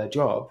for their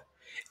job,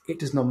 it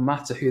does not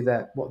matter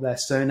what their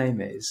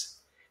surname is.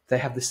 They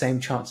have the same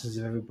chances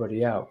as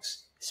everybody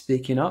else.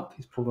 Speaking up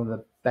is probably one of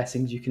the best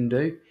things you can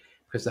do,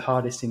 because the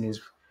hardest thing is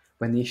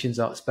when the issues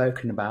aren't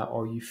spoken about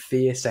or you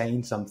fear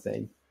saying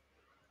something,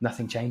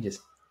 nothing changes.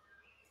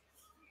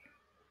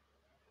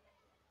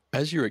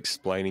 As you're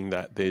explaining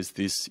that, there's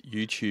this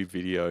YouTube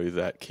video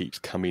that keeps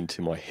coming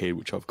to my head,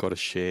 which I've got to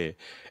share.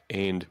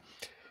 And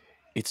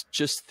it's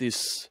just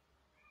this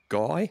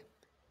guy,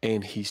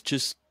 and he's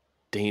just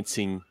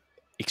dancing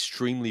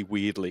extremely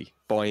weirdly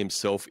by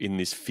himself in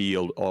this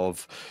field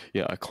of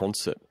a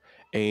concert.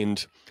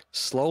 And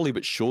slowly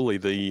but surely,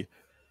 the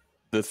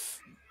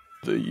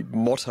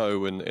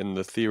motto and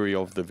the theory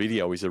of the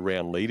video is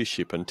around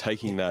leadership and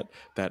taking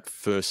that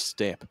first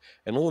step.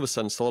 And all of a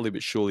sudden, slowly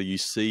but surely, you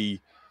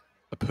see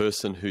a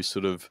person who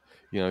sort of,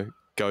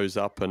 goes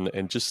up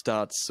and just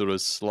starts sort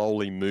of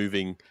slowly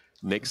moving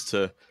next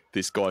to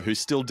this guy who's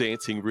still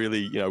dancing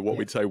really, what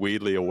we'd say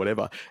weirdly or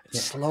whatever.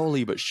 Yeah.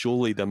 Slowly but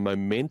surely the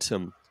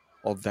momentum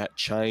of that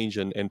change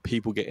and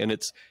people get, and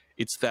it's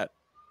that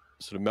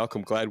sort of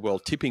Malcolm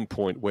Gladwell tipping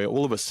point where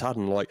all of a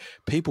sudden, like,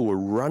 people were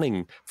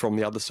running from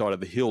the other side of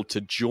the hill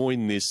to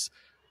join this,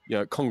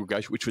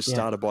 congregation, which was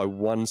started by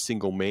one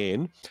single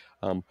man.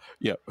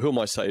 Who am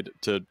I say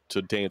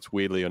to dance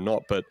weirdly or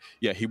not? But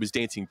yeah, he was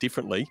dancing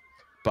differently,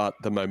 but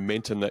the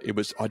momentum that it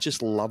was, I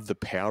just love the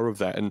power of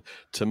that. And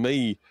to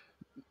me,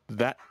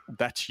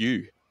 that's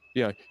you.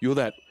 You're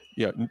that.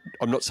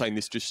 I'm not saying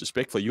this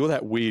disrespectfully. You're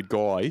that weird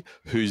guy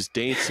who's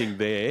dancing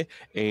there,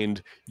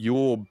 and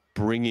you're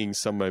bringing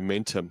some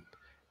momentum.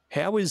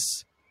 How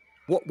is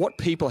what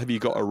people have you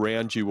got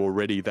around you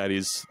already that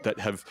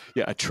have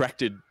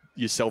attracted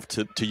yourself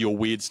to your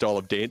weird style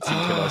of dancing?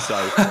 Can I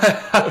say?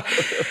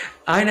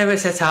 I never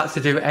set out to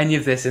do any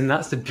of this, and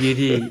that's the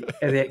beauty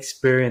of the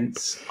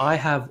experience. I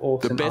have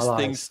awesome The best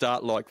allies. things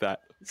start like that.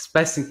 It's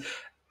best thing.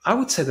 I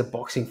would say the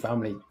boxing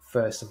family,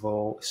 first of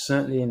all,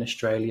 certainly in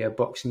Australia,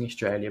 Boxing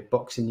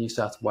New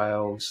South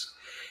Wales,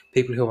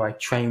 people who I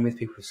train with,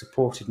 people who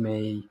supported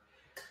me.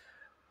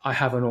 I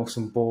have an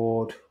awesome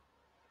board,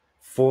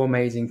 4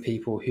 amazing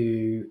people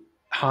who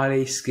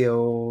highly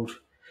skilled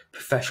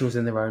professionals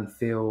in their own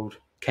field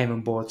came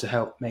on board to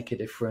help make a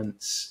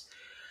difference.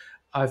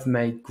 I've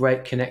made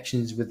great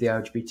connections with the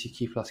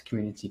LGBTQ plus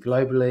community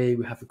globally.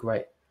 We have a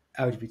great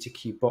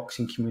LGBTQ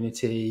boxing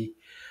community.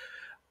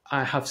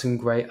 I have some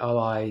great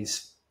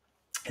allies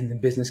in the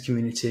business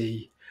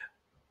community,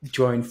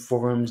 join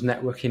forums,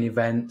 networking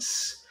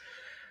events.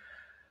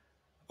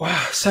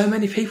 Wow, so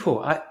many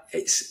people. I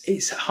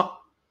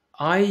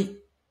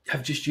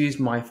have just used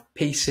my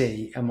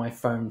PC and my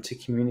phone to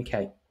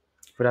communicate,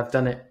 but I've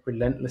done it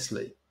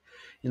relentlessly.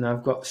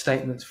 I've got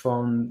statements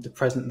from the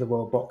president of the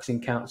World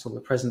Boxing Council, the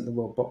president of the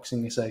World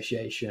Boxing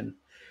Association,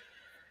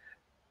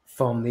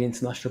 from the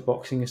International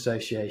Boxing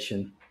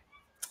Association,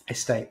 a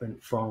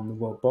statement from the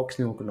World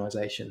Boxing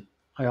Organization.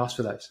 I asked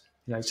for those.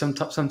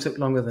 Some took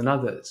longer than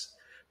others,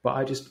 but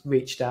I just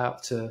reached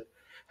out to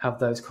have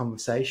those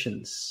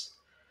conversations.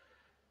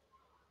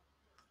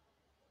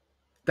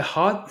 The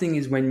hard thing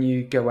is when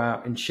you go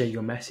out and share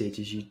your message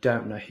is you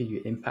don't know who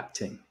you're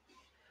impacting.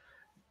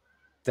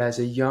 There's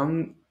a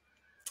young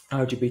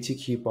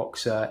LGBTQ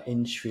boxer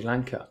in Sri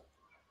Lanka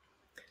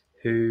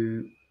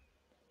who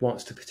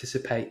wants to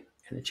participate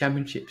in the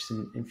championships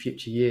in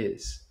future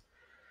years.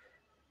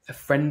 A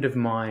friend of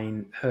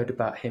mine heard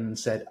about him and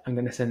said, I'm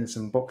going to send him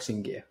some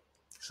boxing gear.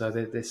 So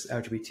this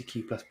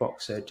LGBTQ plus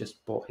boxer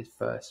just bought his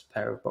first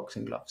pair of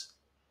boxing gloves.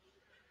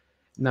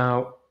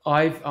 Now,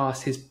 I've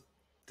asked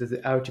the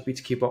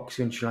LGBTQ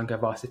boxer in Sri Lanka,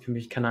 I've asked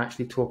him, can I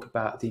actually talk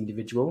about the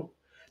individual?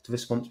 The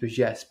response was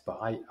yes, but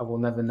I will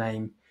never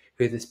name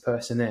who this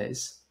person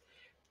is.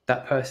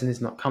 That person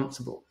is not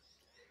comfortable.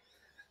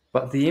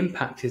 But the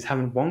impact is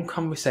having one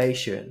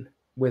conversation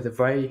with a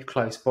very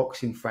close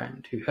boxing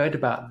friend who heard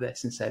about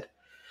this and said,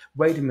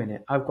 wait a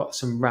minute, I've got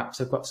some wraps,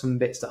 I've got some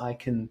bits that I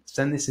can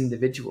send this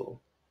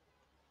individual.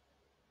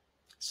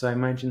 So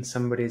imagine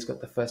somebody who's got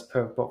the first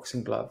pair of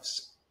boxing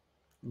gloves,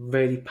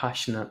 really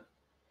passionate,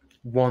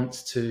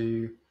 wants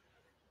to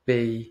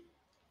be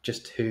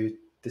just who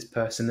this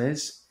person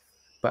is,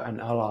 but an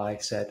ally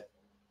said,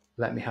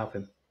 let me help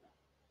him.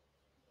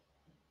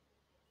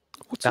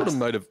 What sort of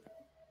motive?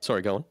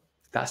 Sorry, go on.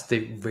 That's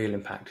the real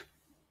impact.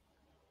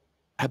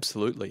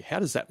 Absolutely. How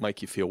does that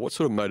make you feel? What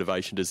sort of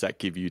motivation does that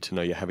give you to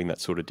know you're having that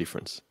sort of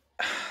difference?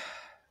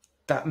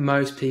 That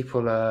most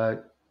people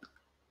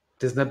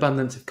there's an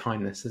abundance of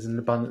kindness, there's an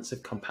abundance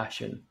of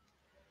compassion.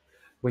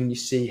 When you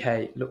see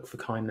hate, look for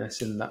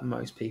kindness, and that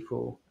most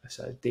people are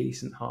so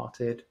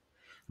decent-hearted.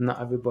 Not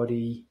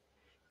everybody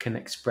can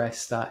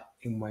express that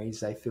in ways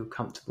they feel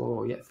comfortable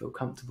or yet feel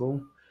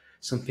comfortable.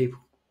 Some people,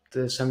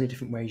 there's so many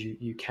different ways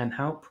you can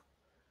help.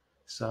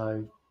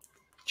 So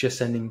just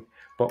sending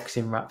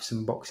boxing wraps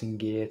and boxing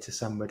gear to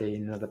somebody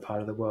in another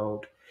part of the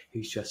world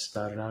who's just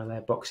started out of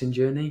their boxing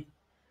journey,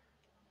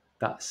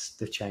 that's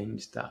the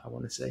change that I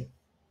want to see.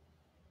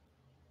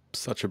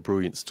 Such a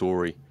brilliant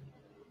story.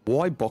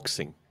 Why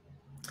boxing?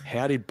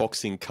 How did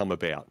boxing come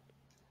about?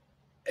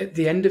 At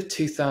the end of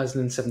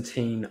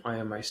 2017, I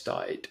almost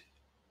died.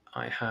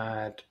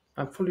 I've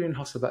probably been in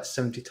hospital about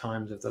 70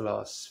 times over the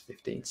last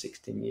 15,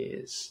 16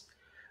 years.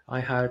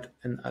 I had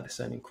an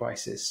Addison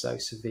crisis so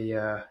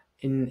severe.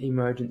 In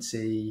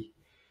emergency,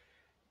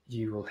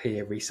 you will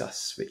hear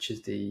resus, which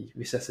is the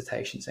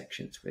resuscitation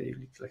sections, where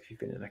like if you've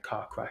been in a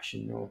car crash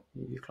and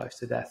you're close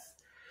to death,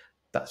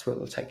 that's where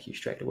they'll take you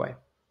straight away.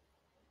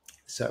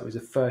 So it was the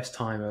first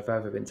time I've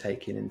ever been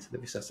taken into the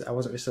resuscitation. I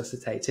wasn't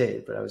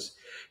resuscitated, but I was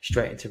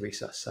straight into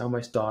resus. I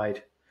almost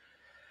died.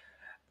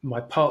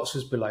 My pulse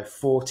was below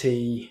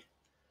 40.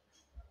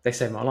 They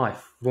saved my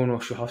life. Royal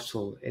North Shore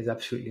Hospital is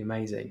absolutely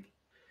amazing.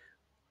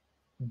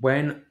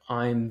 When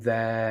I'm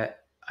there,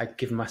 I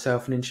give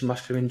myself an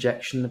intramuscular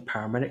injection. The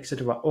paramedics are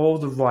doing all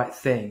the right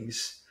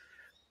things,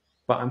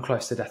 but I'm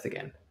close to death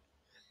again.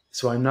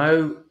 So I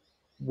know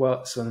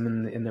what's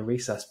in the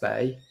resus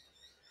bay.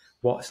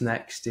 What's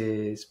next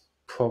is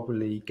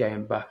probably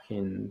going back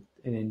in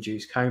an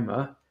induced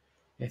coma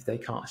if they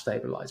can't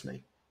stabilize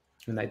me.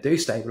 And they do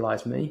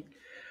stabilize me,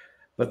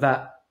 but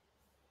that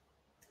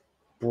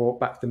brought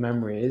back the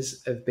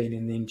memories of being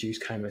in the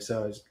induced coma.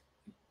 So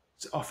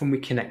often we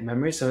connect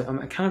memories. So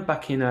I'm kind of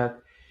back in a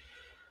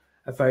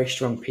very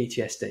strong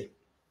PTSD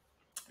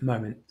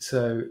moment.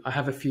 So I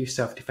have a few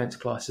self-defense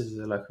classes at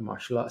the local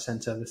martial arts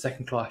centre. The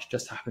second class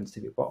just happens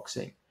to be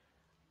boxing.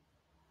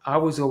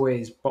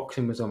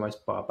 Boxing was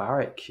almost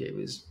barbaric. It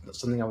was not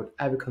something I would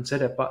ever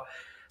consider, but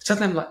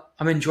suddenly I'm like,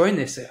 I'm enjoying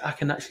this. I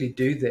can actually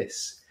do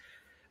this.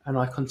 And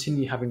I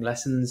continue having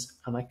lessons,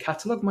 and I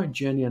catalogue my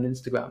journey on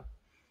Instagram.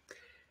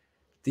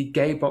 The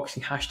gay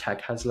boxing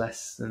hashtag has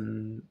less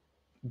than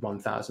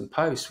 1,000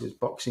 posts, whereas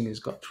boxing has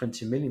got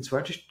 20 million. So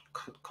I just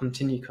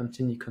continue.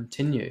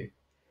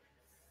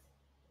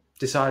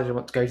 Decided I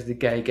want to go to the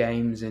gay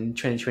games in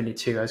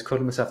 2022. I was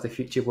calling myself the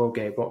future world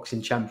gay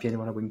boxing champion. I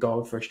want to win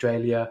gold for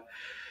Australia.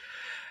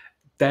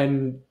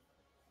 Then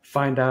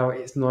find out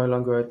it's no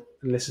longer a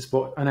listed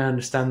sport. And I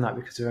understand that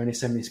because there are only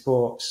so many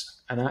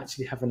sports. And I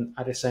actually have an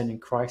Addison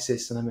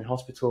crisis, and I'm in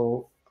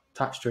hospital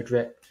attached to a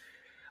drip.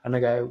 And I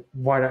go,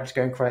 why don't I just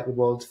go and create the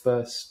world's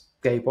first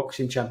gay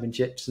boxing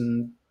championships?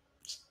 And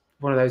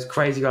one of those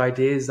crazy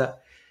ideas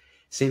that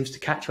seems to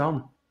catch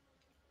on.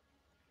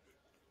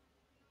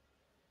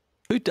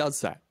 Who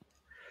does that?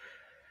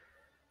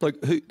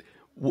 Like,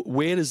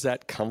 where does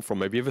that come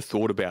from? Have you ever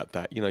thought about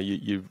that? You know,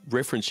 you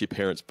referenced your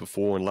parents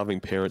before and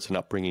loving parents and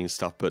upbringing and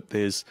stuff, but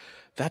there's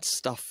that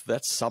stuff,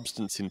 that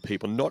substance in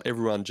people. Not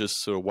everyone just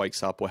sort of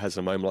wakes up or has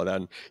a moment like that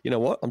and, you know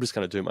what, I'm just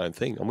going to do my own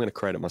thing. I'm going to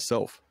create it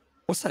myself.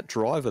 What's that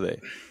driver there?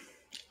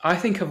 I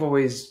think I've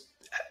always,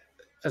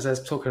 as I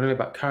was talking earlier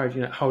about courage,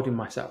 holding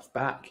myself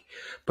back.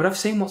 But I've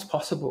seen what's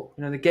possible.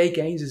 The Gay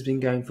Games has been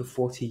going for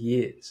 40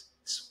 years.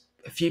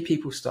 A few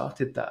people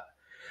started that.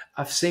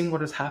 I've seen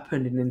what has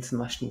happened in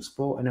international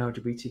sport and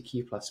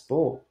LGBTQ plus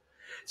sport.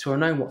 So I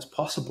know what's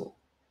possible.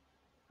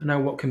 I know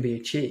what can be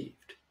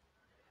achieved.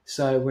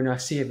 So when I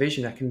see a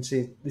vision, I can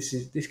see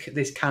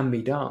this can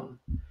be done.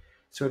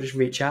 So I just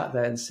reach out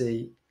there and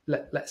see,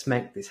 let's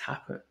make this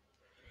happen.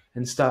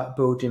 And start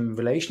building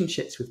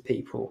relationships with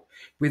people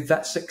with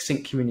that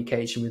succinct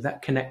communication, with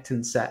that connect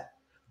and set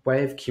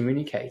way of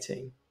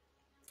communicating.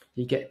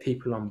 You get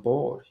people on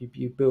board,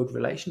 you build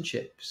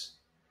relationships.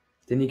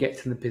 Then you get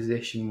to the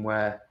position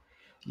where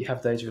you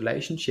have those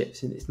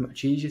relationships and it's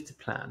much easier to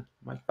plan.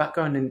 My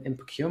background in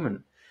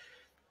procurement,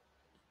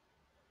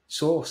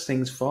 source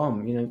things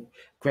from,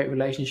 great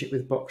relationship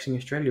with Boxing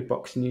Australia,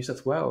 Boxing New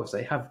South Wales.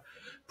 They have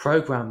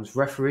programs,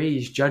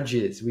 referees,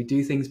 judges. We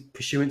do things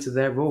pursuant to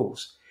their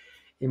rules.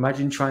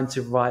 Imagine trying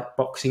to write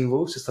boxing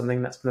rules for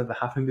something that's never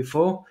happened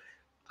before,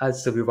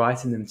 as they'll be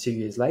writing them 2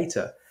 years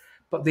later.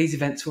 But these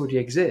events already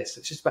exist.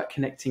 It's just about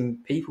connecting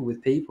people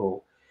with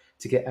people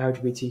to get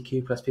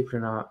LGBTQ plus people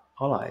in our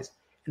allies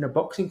in a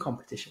boxing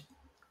competition.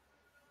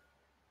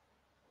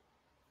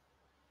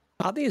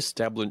 Are the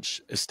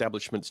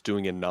establishments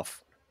doing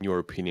enough, in your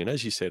opinion?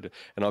 As you said,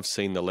 and I've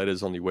seen the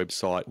letters on your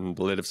website and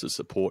the letters of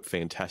support,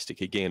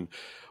 fantastic. Again,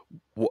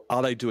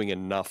 are they doing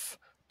enough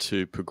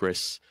to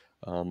progress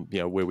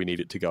where we need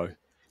it to go?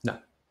 No.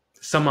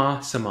 Some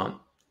are, some aren't.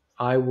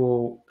 I'm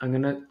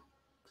going to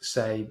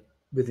say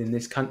within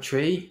this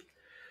country,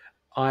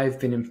 I've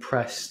been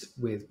impressed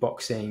with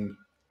boxing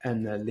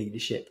and the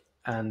leadership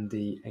and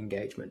the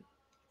engagement.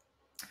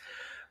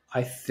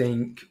 I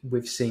think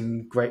we've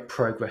seen great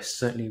progress,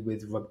 certainly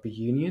with rugby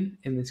union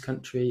in this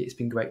country. It's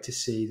been great to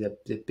see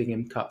the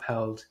Bingham Cup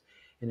held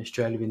in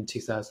Australia in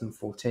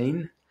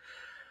 2014.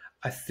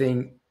 I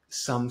think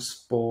some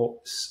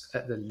sports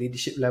at the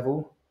leadership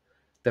level,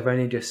 they're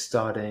only just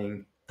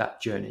starting that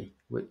journey.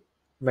 With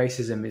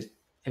racism is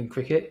in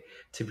cricket.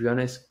 To be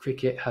honest,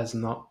 cricket has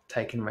not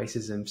taken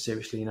racism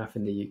seriously enough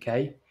in the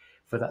UK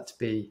for that to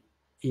be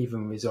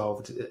even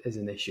resolved as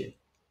an issue.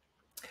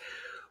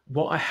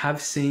 What I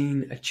have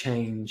seen a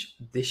change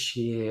this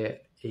year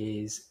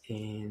is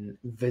in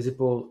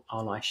visible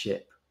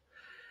allyship.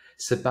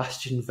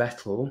 Sebastian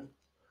Vettel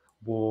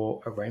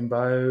wore a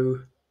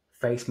rainbow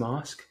face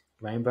mask,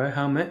 rainbow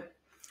helmet,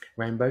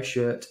 rainbow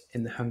shirt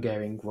in the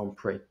Hungarian Grand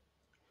Prix.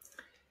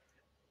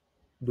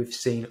 We've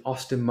seen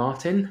Aston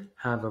Martin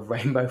have a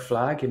rainbow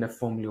flag in a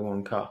Formula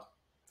One car.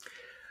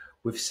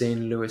 We've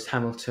seen Lewis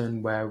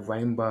Hamilton wear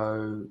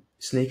rainbow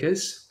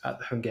sneakers at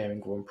the Hungarian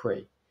Grand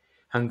Prix.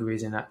 Hungary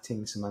is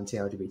enacting some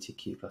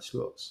anti-LGBTQ plus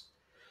laws.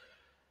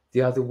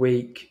 The other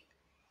week,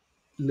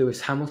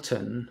 Lewis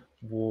Hamilton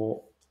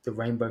wore the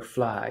rainbow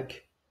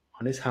flag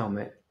on his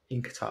helmet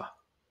in Qatar.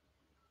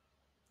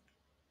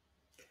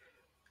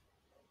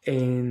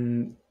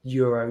 In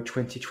Euro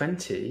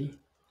 2020,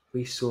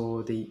 we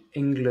saw the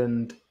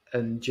England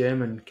and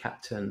German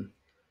captain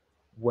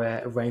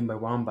wear rainbow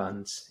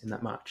armbands in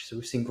that match. So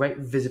we've seen great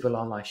visible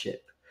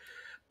allyship.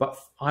 But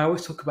I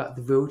always talk about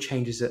the real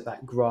changes at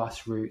that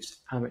grassroots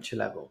amateur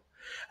level.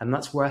 And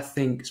that's where I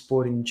think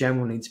sport in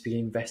general needs to be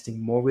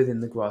investing more within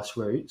the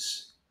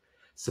grassroots,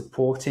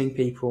 supporting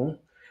people,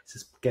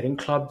 getting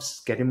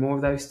clubs, getting more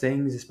of those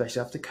things,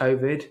 especially after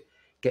COVID,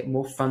 get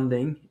more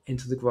funding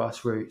into the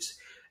grassroots,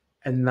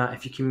 and that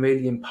if you can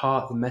really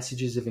impart the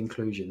messages of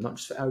inclusion, not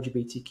just for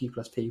LGBTQ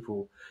plus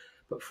people,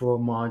 but for all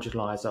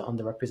marginalised or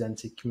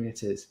underrepresented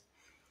communities.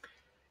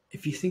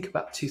 If you think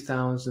about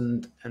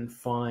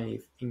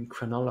 2005 in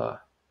Cronulla,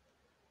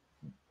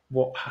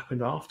 what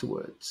happened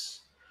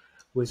afterwards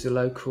was the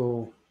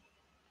local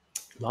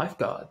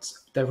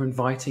lifeguards. They were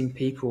inviting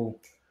people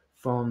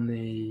from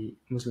the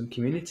Muslim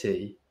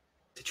community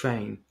to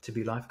train to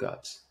be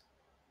lifeguards.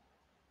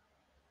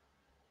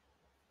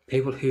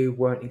 People who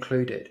weren't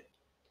included.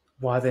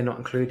 Why they're not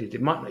included?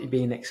 It might not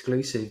be an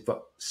exclusive,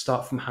 but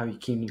start from how you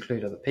can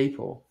include other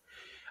people.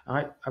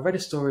 I read a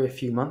story a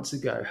few months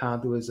ago how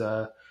there was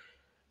a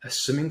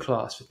swimming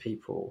class for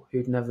people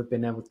who'd never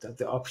been able to have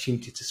the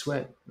opportunity to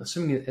swim. Now,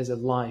 swimming is a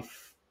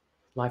life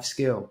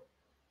skill.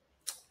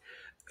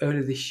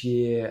 Earlier this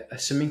year, a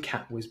swimming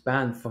cap was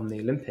banned from the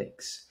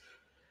Olympics.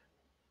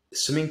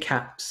 Swimming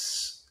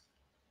caps,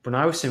 when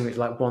I was swimming, it was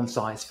like one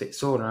size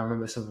fits all. And I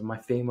remember some of my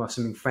female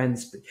swimming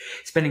friends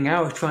spending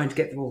hours trying to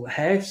get all the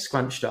hair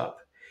scrunched up.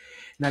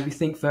 Now, if you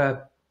think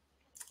for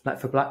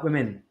black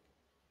women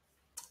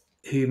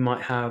who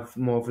might have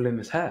more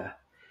voluminous hair,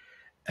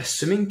 a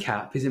swimming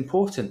cap is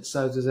important.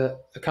 So there's a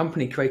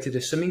company created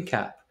a swimming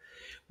cap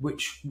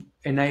which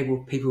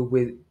enabled people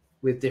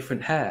with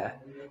different hair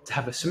to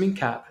have a swimming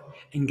cap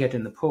and get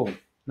in the pool.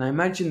 Now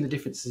imagine the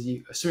difference.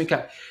 A swimming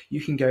cap,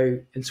 you can go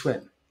and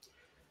swim.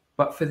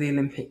 But for the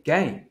Olympic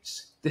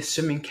Games, this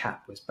swimming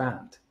cap was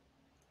banned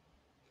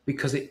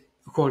because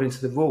according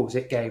to the rules,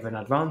 it gave an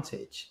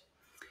advantage.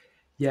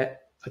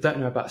 Yet, I don't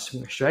know about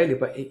Swimming Australia,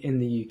 but in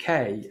the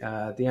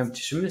UK, the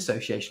Amateur Swimming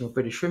Association or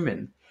British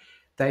Women,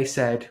 they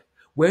said,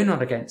 we're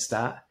not against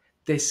that.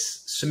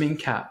 This swimming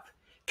cap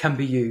can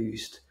be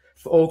used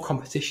for all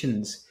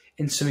competitions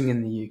in swimming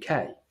in the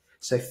UK.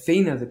 So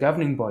FINA, the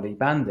governing body,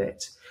 banned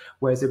it,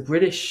 whereas the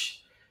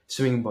British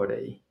swimming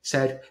body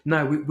said,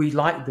 no, we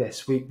like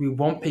this. We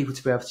want people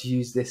to be able to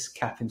use this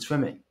cap in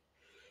swimming.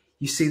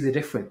 You see the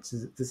difference.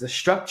 There's a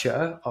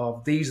structure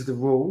of these are the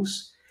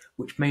rules,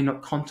 which may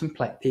not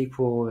contemplate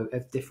people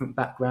of different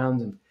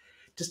backgrounds and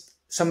just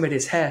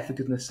somebody's hair, for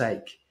goodness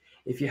sake.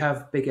 If you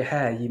have bigger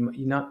hair, you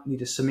not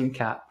need a swimming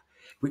cap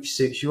which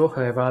suits your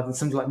hair rather than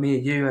somebody like me or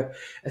you.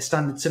 A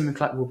standard swimming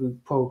cap will be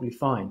probably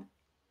fine.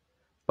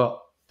 But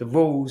the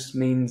rules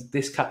means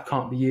this cap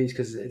can't be used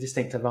because it's a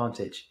distinct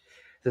advantage.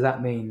 So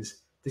that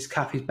means this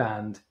cap is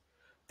banned.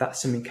 That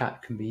swimming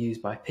cap can be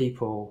used by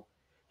people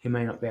who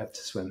may not be able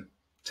to swim,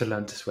 to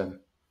learn to swim.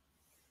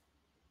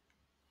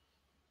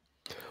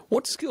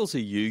 What skills are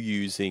you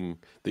using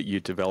that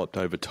you developed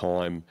over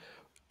time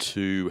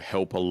to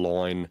help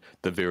align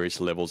the various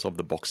levels of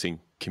the boxing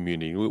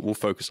community? We'll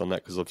focus on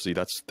that because obviously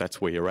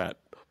that's where you're at.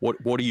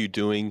 What are you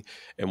doing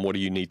and what do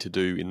you need to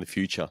do in the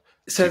future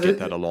to get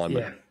that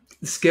alignment? Yeah,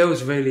 the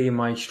skills really are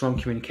my strong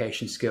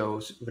communication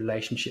skills,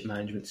 relationship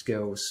management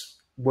skills,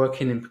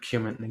 working in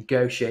procurement,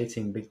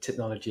 negotiating big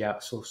technology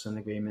outsourcing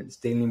agreements,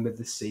 dealing with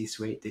the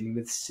C-suite, dealing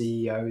with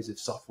CEOs of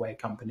software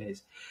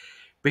companies,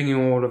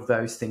 bringing all of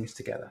those things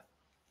together.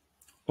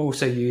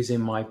 Also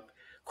using my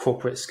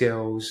corporate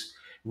skills,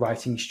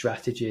 writing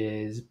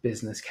strategies,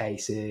 business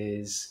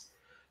cases,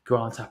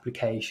 grant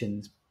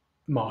applications,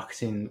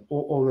 marketing,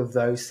 all of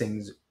those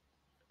things.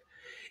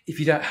 If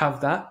you don't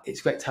have that,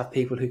 it's great to have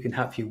people who can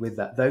help you with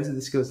that. Those are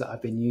the skills that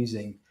I've been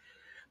using.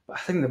 But I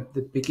think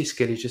the biggest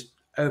skill is just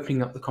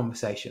opening up the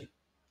conversation,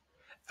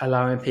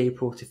 allowing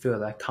people to feel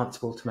they're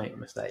comfortable to make a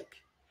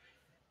mistake,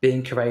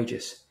 being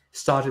courageous,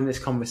 starting this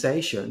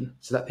conversation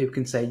so that people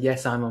can say,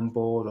 yes, I'm on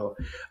board, or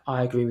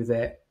I agree with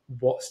it.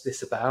 What's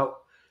this about?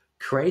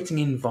 Creating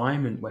an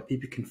environment where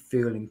people can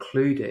feel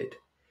included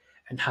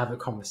and have a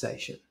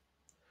conversation.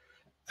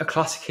 A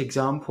classic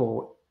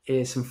example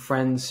is some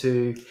friends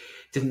who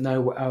didn't know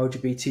what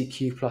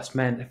LGBTQ plus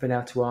meant have been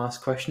able to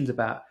ask questions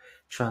about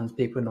trans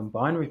people and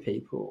non-binary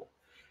people.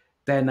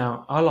 They're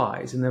now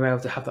allies and they're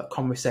able to have that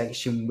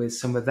conversation with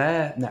some of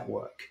their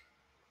network.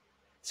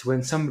 So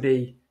when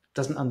somebody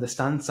doesn't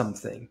understand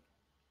something,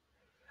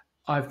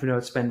 I've been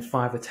able to spend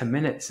 5 or 10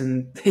 minutes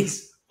and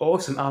these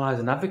awesome allies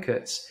and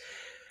advocates,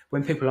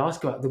 when people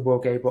ask about the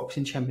World Gay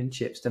Boxing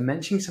Championships, they're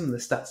mentioning some of the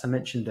stats I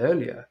mentioned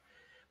earlier,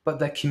 but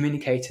they're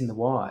communicating the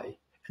why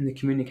and they're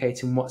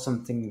communicating what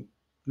something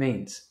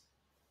means.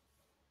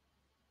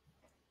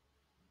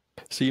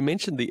 So you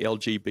mentioned the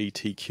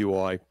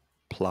LGBTQI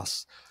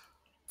plus.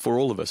 For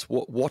all of us,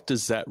 what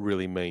does that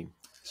really mean?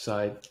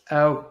 So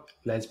L,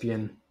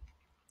 lesbian,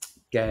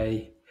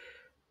 gay,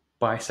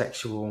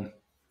 bisexual,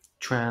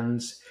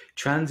 trans.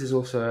 Trans is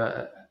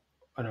also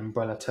an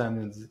umbrella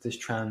term. There's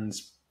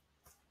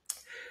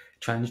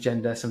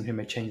transgender. Some who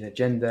may change their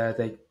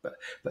gender.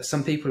 But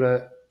some people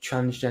are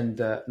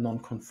transgender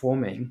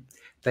non-conforming.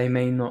 They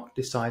may not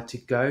decide to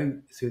go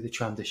through the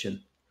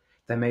transition.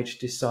 They may just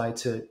decide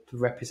to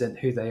represent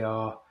who they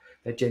are.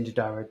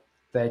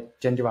 Their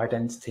gender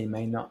identity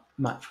may not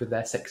match with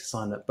their sex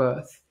assigned at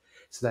birth.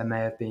 So they may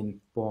have been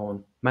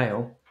born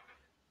male,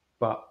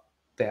 but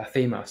they are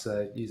female, so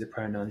they use the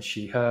pronouns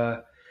she,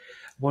 her.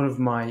 One of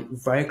my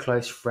very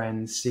close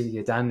friends,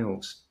 Celia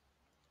Daniels,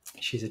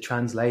 She's a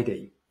trans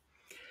lady,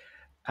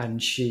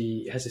 and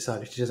she has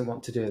decided she doesn't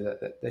want to do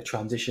the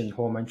transition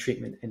hormone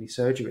treatment, any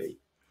surgery.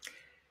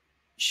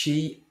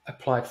 She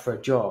applied for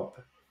a job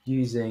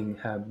using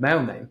her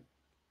male name,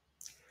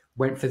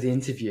 went for the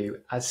interview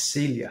as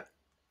Celia,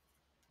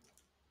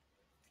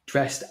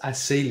 dressed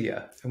as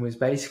Celia, and was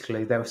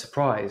basically, they were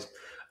surprised,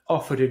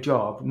 offered a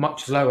job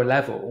much lower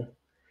level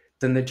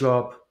than the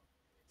job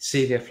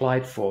Celia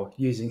applied for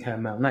using her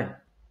male name.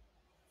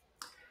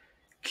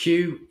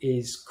 Q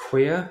is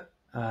queer.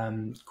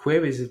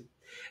 Queer is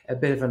a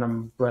bit of an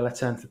umbrella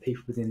term for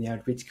people within the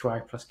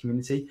LGBTIQ plus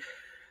community.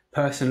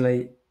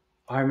 Personally,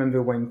 I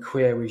remember when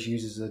queer was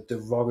used as a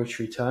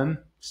derogatory term,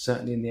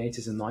 certainly in the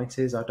 80s and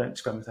 90s. I don't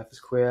describe myself as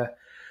queer.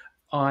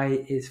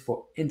 I is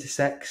for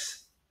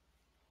intersex,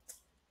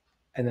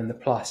 and then the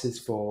plus is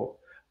for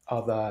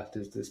other.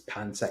 There's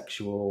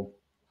pansexual.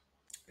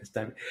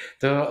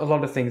 There are a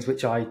lot of things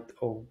which I,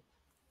 to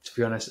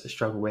be honest,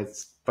 struggle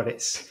with. But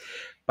it's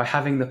by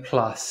having the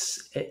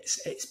plus,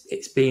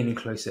 it's being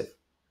inclusive.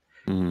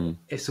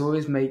 It's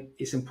always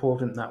it's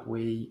important that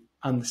we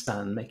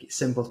understand, make it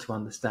simple to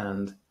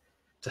understand,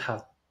 to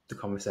have the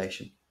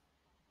conversation.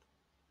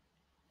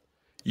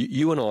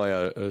 You and I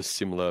are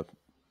similar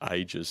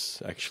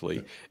ages,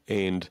 actually,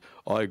 and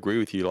I agree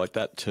with you. Like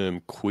that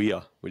term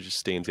queer, which just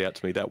stands out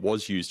to me, that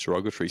was used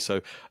derogatory.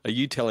 So, are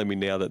you telling me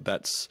now that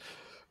that's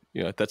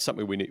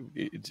something we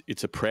need?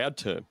 It's a proud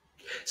term.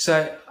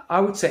 So, I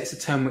would say it's a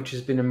term which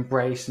has been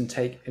embraced and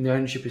the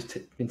ownership has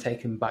been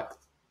taken back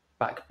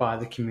by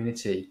the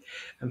community,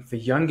 and for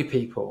younger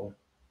people,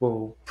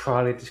 will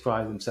proudly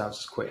describe themselves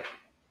as queer.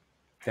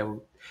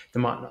 They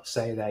might not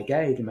say they're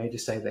gay, they may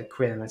just say they're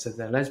queer, and they say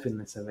they're lesbian,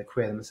 they say they're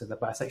queer, and they say they're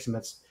bisexual,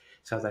 and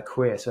so they're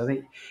queer. So I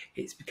think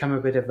it's become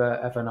a bit of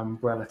an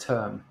umbrella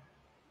term.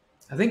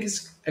 I think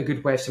it's a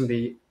good way of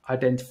somebody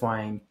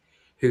identifying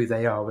who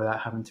they are without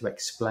having to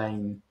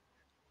explain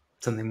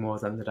something more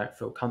than they don't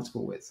feel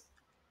comfortable with.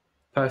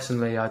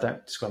 Personally, I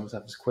don't describe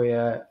myself as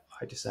queer.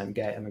 I just say I'm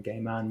gay. I'm a gay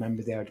man,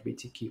 member of the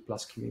LGBTQ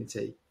plus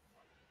community.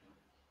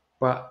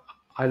 But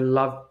I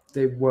love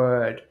the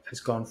word has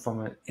gone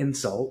from an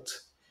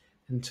insult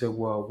into a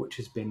world which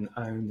has been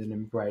owned and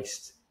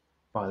embraced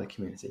by the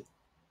community.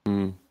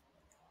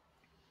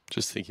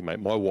 Just thinking, mate,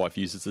 my wife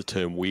uses the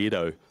term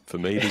weirdo for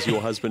me. Does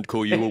your husband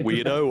call you a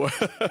weirdo?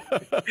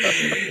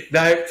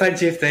 No,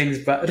 plenty of things,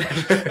 but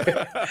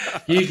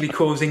usually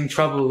causing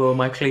trouble or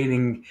my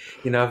cleaning,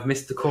 I've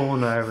missed the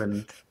corner,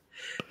 and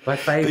my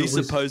favourite These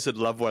supposed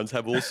loved ones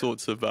have all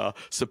sorts of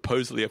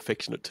supposedly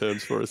affectionate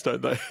terms for us,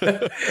 don't they?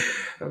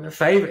 My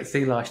favourite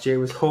thing last year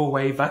was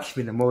hallway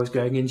vacuuming. I'm always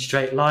going in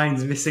straight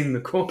lines, missing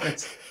the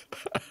corners.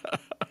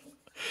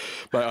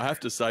 Mate, I have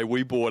to say,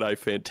 we bought a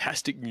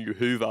fantastic new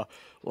Hoover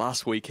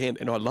last weekend,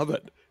 and I love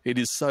it. It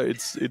is so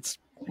it's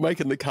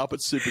making the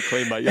carpet super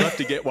clean, mate. You'll have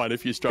to get one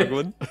if you're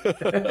struggling.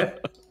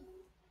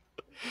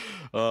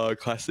 Oh,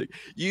 classic.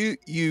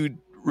 You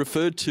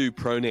referred to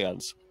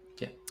pronouns.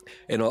 Yeah.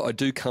 And I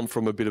do come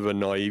from a bit of a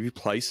naive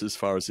place as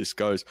far as this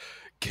goes.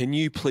 Can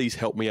you please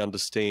help me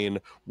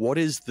understand what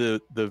is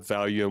the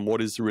value and what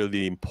is really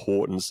the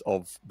importance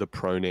of the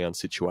pronoun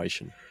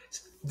situation?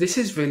 This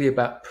is really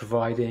about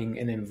providing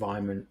an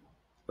environment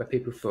where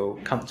people feel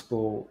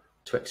comfortable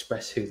to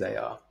express who they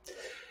are.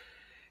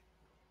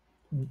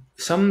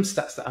 Some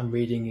stats that I'm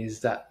reading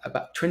is that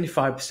about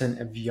 25%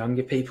 of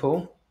younger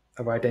people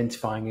are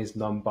identifying as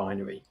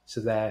non-binary.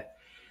 So their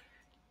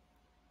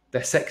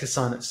sex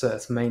assigned at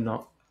birth may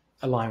not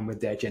align with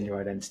their gender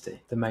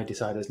identity. They may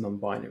decide as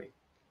non-binary.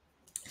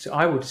 So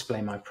I will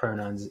display my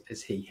pronouns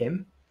as he,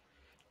 him,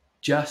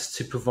 just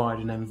to provide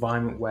an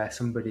environment where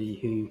somebody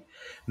who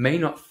may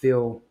not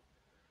feel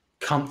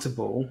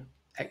comfortable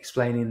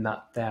explaining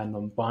that they're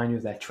non-binary,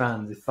 they're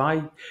trans, if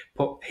I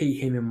put he,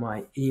 him in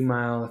my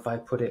email, if I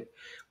put it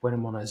when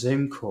I'm on a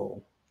Zoom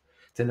call,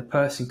 then the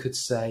person could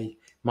say,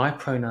 my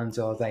pronouns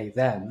are they,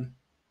 them,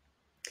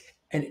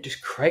 and it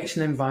just creates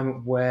an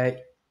environment where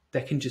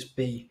they can just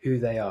be who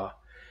they are.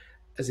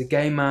 As a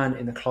gay man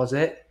in the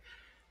closet,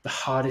 the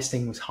hardest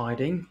thing was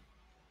hiding.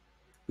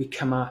 We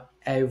come out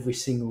every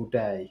single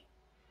day.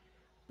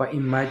 But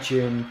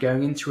imagine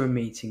going into a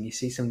meeting, you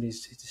see somebody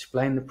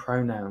displaying the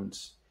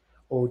pronouns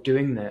or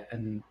doing that,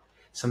 and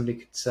somebody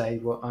could say,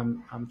 well,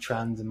 I'm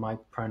trans and my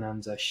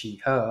pronouns are she,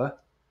 her.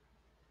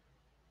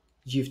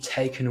 You've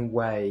taken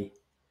away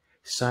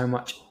so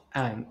much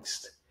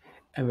angst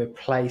and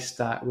replaced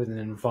that with an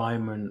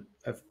environment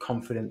of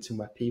confidence and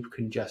where people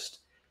can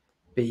just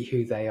be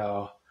who they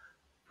are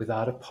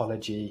without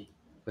apology,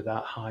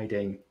 without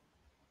hiding.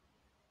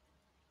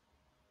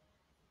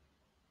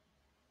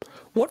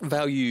 What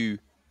value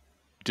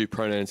do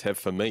pronouns have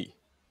for me?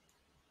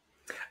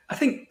 I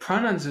think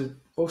pronouns are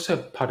also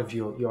part of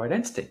your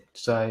identity.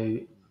 So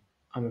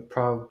I'm a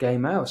proud gay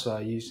male, so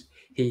I use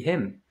he,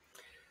 him.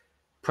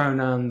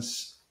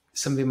 Pronouns,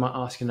 somebody might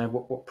ask,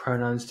 what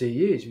pronouns do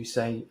you use? We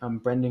say, I'm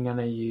Brendan and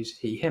I use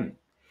he, him.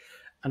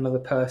 Another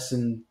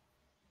person,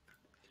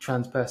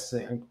 trans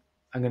person,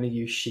 I'm going to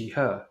use she,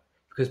 her.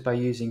 Because by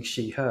using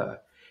she, her,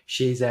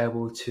 she's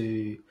able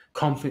to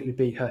confidently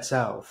be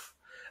herself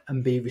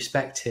and be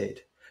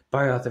respected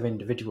by other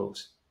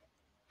individuals.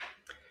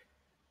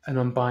 A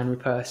non-binary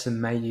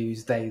person may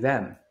use they,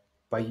 them.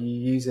 By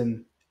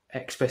you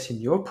expressing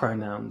your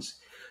pronouns,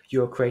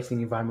 you're creating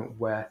an environment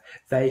where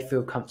they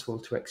feel comfortable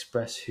to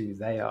express who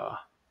they are.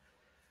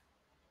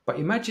 But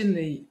imagine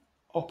the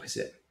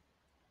opposite.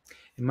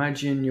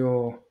 Imagine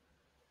you're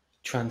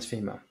trans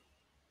female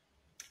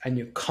and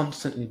you're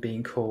constantly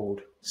being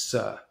called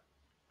sir,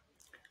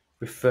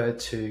 referred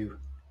to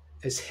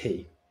as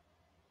he,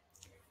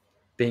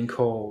 being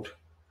called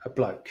a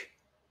bloke.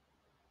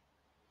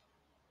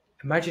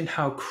 Imagine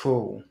how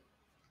cruel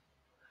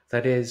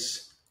that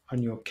is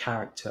on your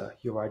character,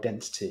 your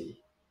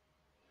identity,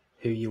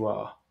 who you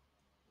are.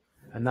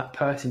 And that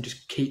person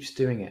just keeps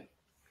doing it.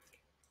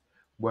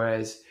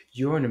 Whereas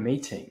you're in a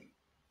meeting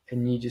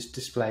and you just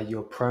display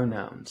your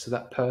pronouns, so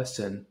that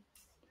person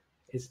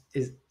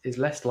is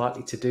less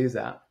likely to do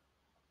that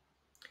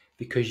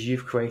because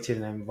you've created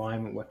an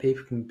environment where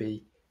people can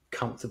be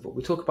comfortable.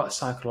 We talk about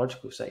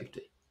psychological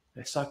safety.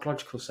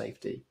 Psychological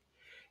safety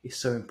is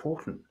so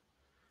important.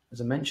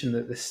 As I mentioned,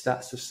 that the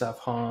stats of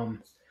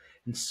self-harm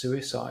and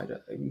suicide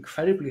are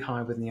incredibly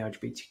high within the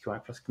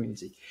LGBTQI plus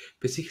community,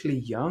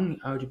 particularly young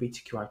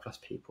LGBTQI plus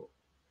people.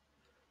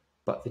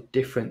 But the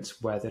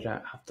difference where they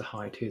don't have to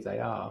hide who they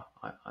are,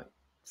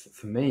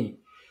 for me,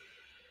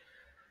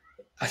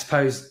 I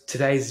suppose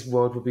today's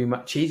world would be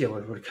much easier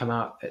when it would come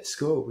out at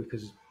school,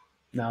 because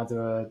now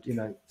there are,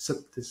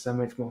 there's so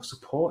much more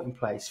support in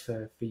place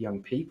for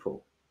young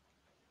people.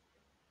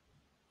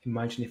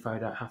 Imagine if I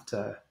don't have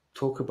to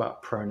talk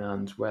about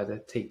pronouns where the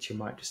teacher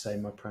might just say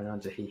my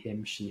pronouns are he,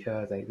 him, she,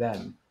 her, they,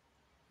 them.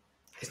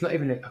 It's not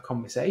even a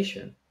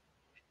conversation.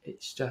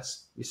 It's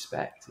just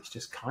respect. It's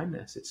just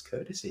kindness. It's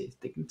courtesy. It's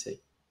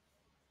dignity.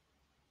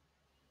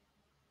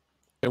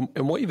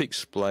 And what you've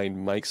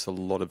explained makes a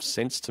lot of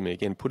sense to me.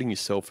 Again, putting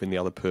yourself in the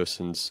other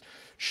person's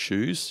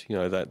shoes,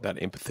 that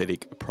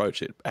empathetic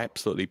approach, it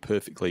absolutely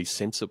perfectly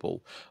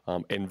sensible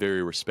and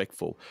very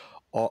respectful.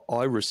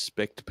 I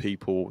respect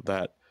people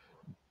that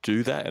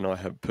do that, and I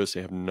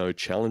personally have no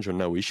challenge or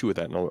no issue with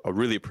that. And I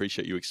really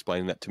appreciate you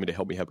explaining that to me to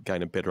help me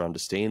gain a better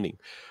understanding.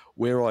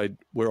 Where I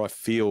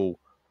feel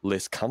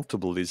less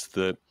comfortable is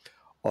that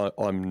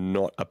I'm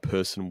not a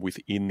person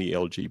within the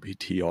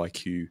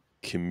LGBTIQ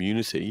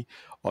community.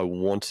 I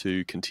want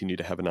to continue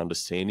to have an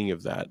understanding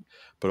of that,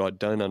 but I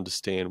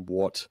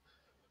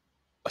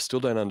still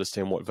don't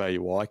understand what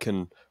value I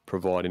can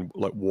provide, and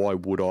why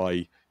would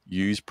I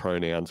use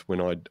pronouns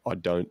when I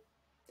don't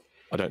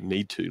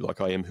need to. Like,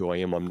 I am who I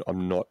am.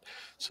 I'm not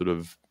sort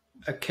of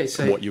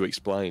what you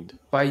explained.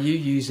 By you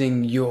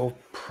using your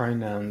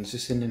pronouns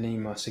just in an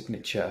email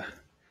signature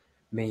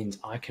means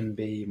I can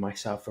be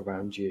myself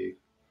around you,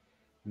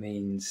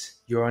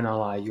 means you're an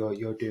ally,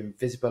 you're doing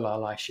visible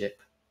allyship.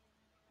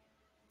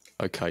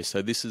 Okay,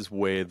 so this is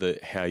where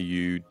how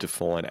you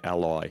define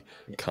ally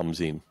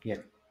comes in. Yeah.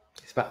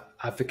 It's about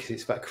advocacy.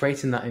 It's about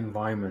creating that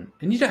environment.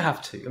 And you don't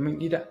have to. I mean,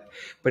 you don't.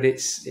 But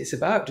it's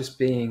about just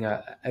being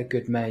a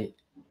good mate,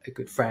 a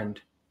good friend,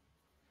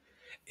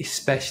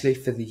 especially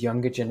for the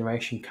younger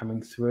generation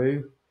coming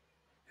through,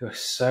 who are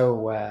so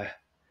aware,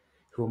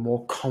 who are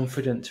more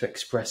confident to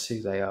express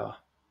who they are.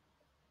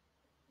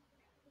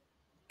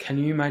 Can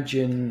you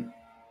imagine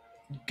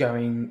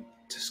going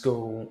to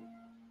school,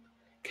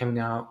 coming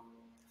out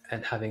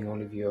and having all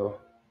of your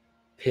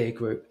peer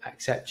group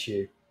accept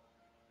you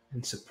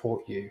and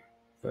support you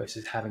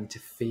versus having to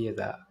fear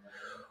that?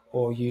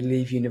 Or you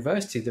leave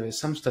university. There are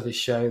some studies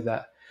show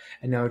that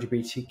an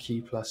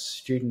LGBTQ plus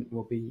student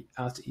will be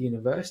out at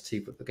university,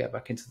 but they'll get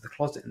back into the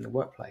closet in the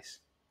workplace.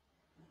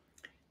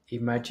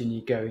 Imagine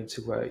you go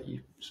into work,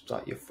 you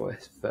start your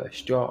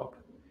first job,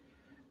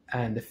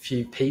 and a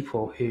few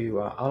people who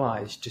are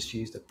allies just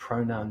use the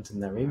pronouns in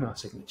their email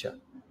signature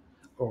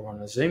or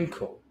on a Zoom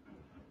call.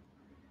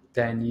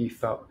 Then you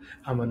felt,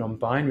 I'm a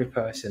non-binary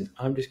person,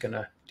 I'm just going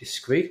to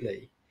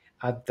discreetly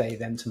add they,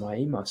 them to my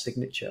email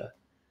signature.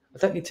 I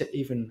don't need to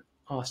even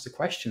ask the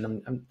question.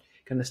 I'm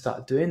going to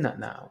start doing that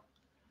now.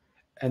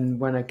 And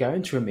when I go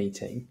into a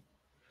meeting,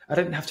 I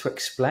don't have to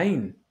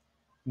explain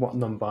what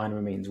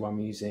non-binary means when I'm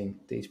using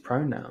these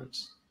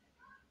pronouns.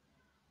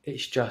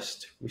 It's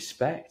just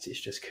respect. It's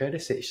just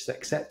courtesy. It's just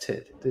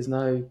accepted. It's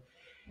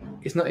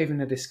not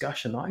even a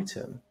discussion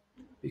item,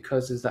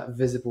 because there's that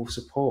visible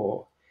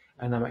support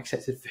and I'm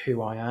accepted for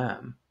who I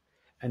am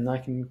and I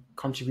can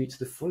contribute to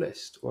the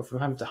fullest. Or if I'm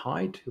having to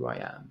hide who I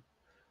am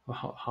or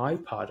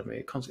hide part of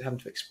me, constantly having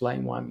to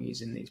explain why I'm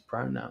using these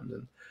pronouns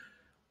and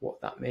what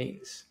that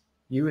means.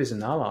 You as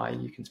an ally,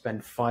 you can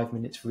spend 5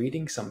 minutes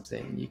reading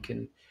something. You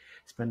can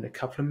spend a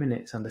couple of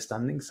minutes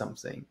understanding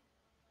something.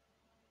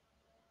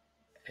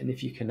 And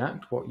if you can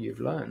act what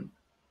you've learned,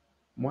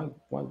 why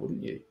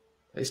wouldn't you?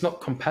 It's not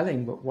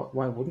compelling, but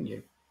why wouldn't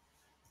you?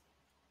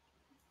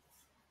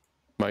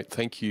 Mate,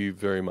 thank you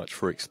very much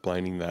for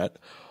explaining that.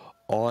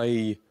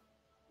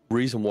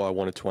 Reason why I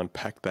wanted to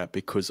unpack that,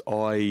 because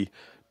I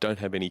don't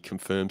have any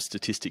confirmed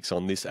statistics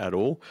on this at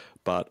all,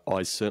 but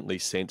I certainly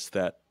sense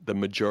that the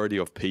majority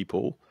of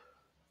people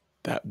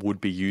that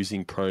would be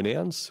using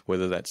pronouns,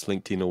 whether that's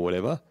LinkedIn or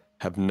whatever,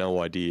 have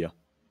no idea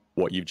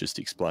what you've just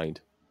explained.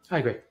 I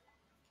agree.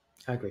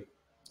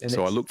 And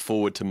so I look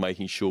forward to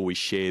making sure we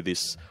share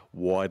this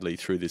widely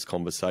through this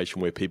conversation,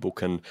 where people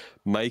can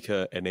make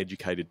an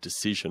educated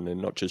decision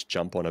and not just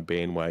jump on a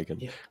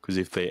bandwagon. Because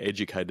if they're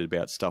educated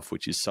about stuff,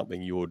 which is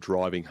something you're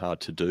driving hard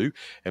to do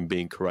and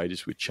being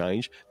courageous with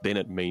change, then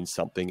it means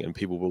something and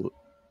people will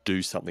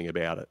do something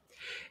about it.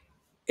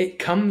 It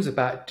comes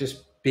about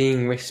just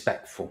being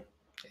respectful.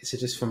 It's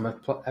just from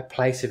a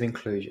place of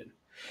inclusion.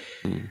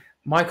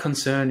 My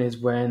concern is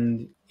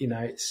when,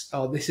 it's,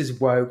 this is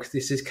woke,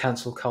 this is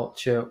cancel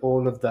culture,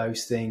 all of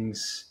those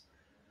things.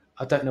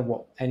 I don't know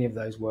what any of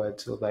those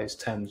words or those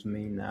terms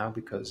mean now,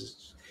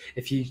 because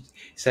if you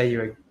say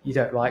you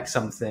don't like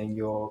something,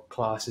 your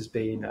class as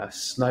being a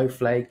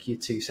snowflake, you're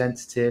too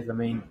sensitive. I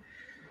mean,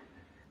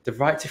 the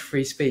right to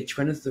free speech,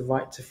 when has the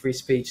right to free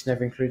speech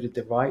never included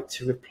the right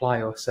to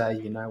reply or say,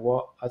 you know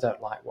what, I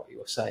don't like what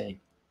you're saying?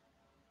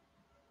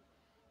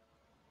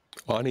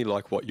 I only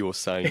like what you're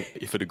saying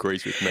if it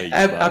agrees with me.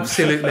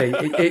 Absolutely.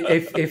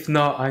 If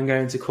not, I'm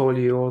going to call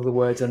you all the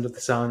words under the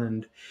sun,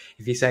 and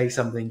if you say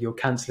something, you're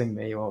cancelling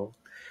me. Or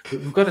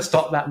we've got to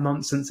stop that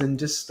nonsense and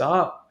just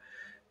start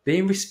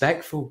being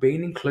respectful,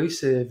 being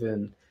inclusive,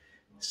 and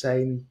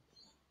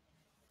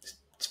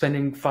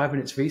spending 5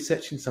 minutes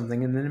researching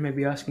something and then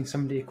maybe asking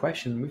somebody a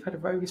question. We've had a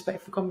very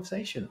respectful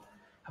conversation.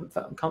 I haven't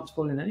felt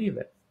uncomfortable in any of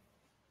it.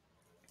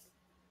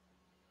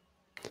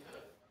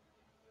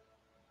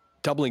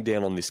 Doubling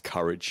down on this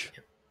courage,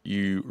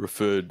 you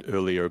referred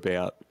earlier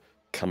about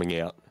coming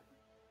out.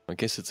 I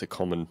guess it's a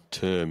common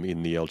term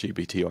in the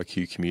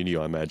LGBTIQ community,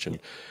 I imagine.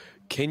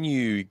 Can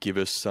you give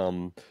us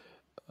some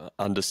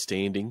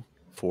understanding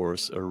for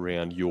us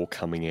around your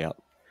coming out?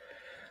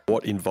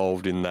 What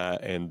involved in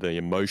that and the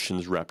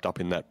emotions wrapped up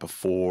in that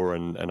before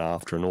and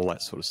after and all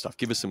that sort of stuff?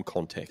 Give us some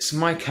context. So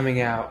my coming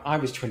out, I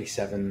was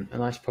 27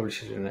 and I probably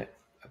should have done it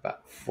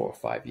about 4 or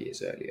 5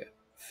 years earlier.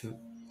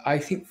 I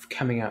think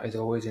coming out is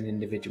always an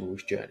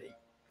individual's journey,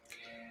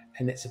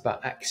 and it's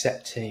about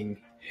accepting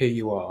who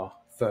you are,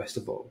 first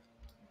of all.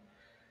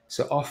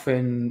 So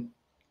often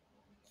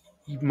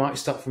you might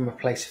start from a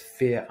place of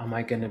fear. Am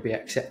I going to be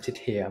accepted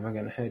here? Am I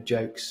going to hear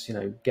jokes,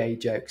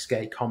 jokes,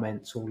 gay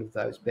comments, all of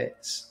those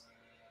bits?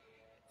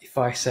 If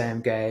I say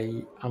I'm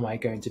gay, am I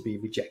going to be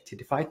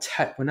rejected?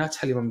 When I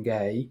tell you I'm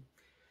gay,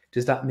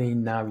 does that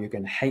mean now you're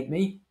going to hate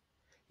me?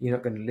 You're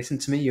not going to listen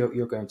to me?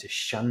 You're going to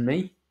shun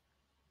me?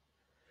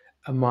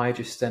 Am I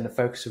just then a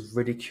focus of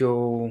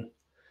ridicule?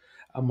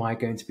 Am I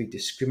going to be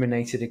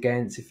discriminated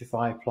against if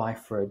I apply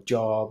for a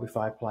job, if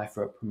I apply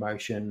for a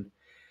promotion?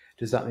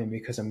 Does that mean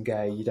because I'm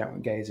gay, you don't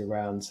want gays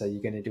around, so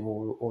you're going to do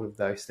all of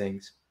those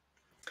things?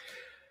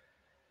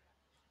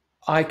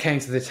 I came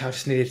to this, I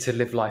just needed to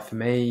live life for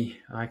me.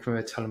 I can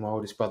remember telling my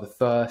oldest brother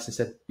first and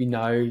said,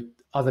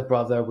 other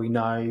brother,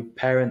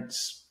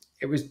 parents,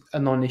 it was a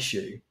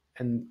non-issue.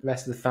 And the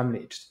rest of the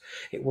family,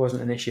 it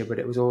wasn't an issue, but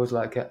it was always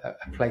like a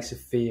place of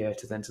fear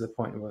to the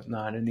point where, no,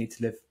 I don't need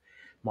to live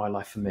my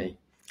life for me.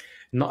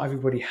 Not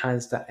everybody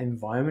has that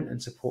environment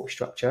and support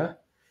structure.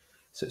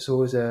 So it's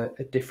always a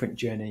different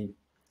journey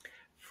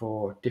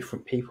for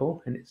different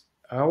people. And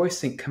I always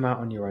think, come out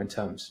on your own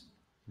terms.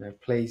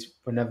 Please,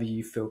 whenever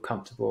you feel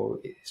comfortable,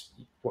 it's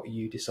what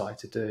you decide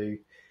to do.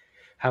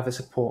 Have a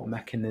support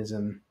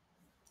mechanism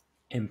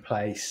in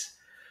place.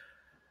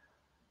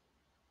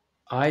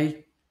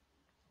 I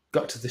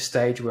got to the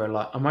stage where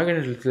am I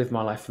going to live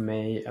my life for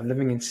me? I'm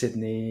living in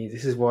Sydney.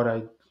 This is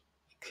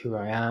who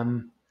I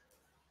am.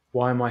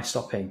 Why am I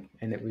stopping?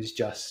 And it was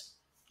just,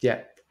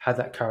 had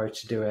that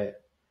courage to do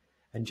it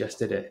and just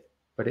did it.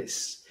 But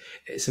it's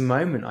a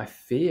moment I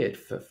feared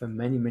for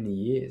many, many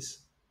years.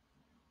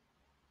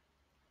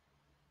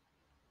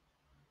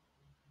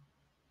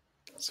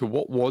 So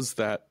what was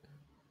that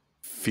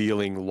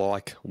feeling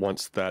like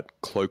once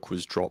that cloak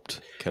was dropped,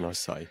 can I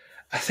say?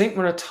 I think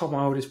when I told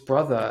my oldest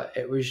brother,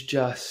 it was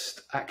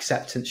just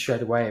acceptance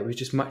straight away. It was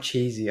just much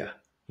easier.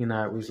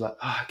 It was like,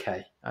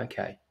 okay.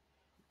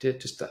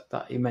 Just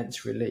that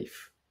immense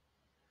relief.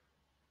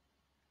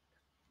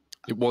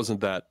 It wasn't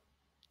that,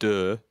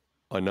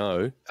 I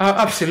know. Oh,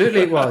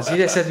 absolutely it was. He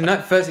just said, no,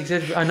 first he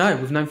said, I know,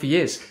 we've known for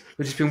years.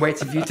 We've just been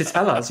waiting for you to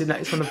tell us.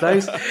 It's one of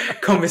those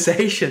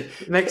conversations.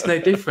 It makes no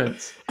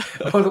difference.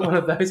 One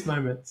of those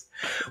moments.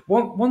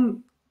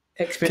 One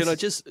experience. Can I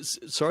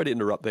just, sorry to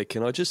interrupt there,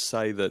 can I just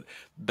say that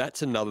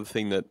that's another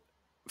thing that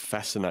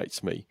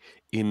fascinates me,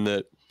 in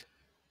that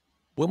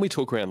when we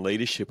talk around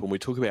leadership and we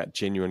talk about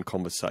genuine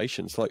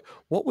conversations, like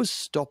what was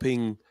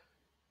stopping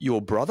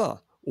your brother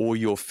or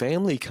your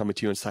family coming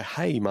to you and say,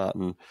 hey,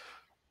 Martin,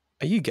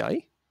 are you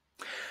gay?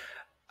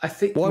 I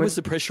think why was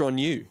the pressure on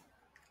you?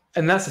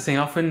 And that's the thing.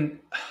 Often,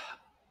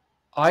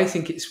 I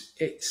think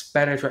it's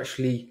better to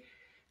actually,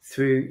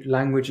 through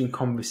language and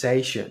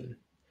conversation,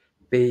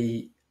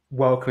 be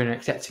welcoming and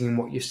accepting in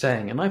what you're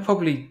saying.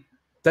 And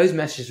those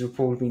messages were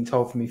probably being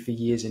told for me for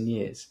years and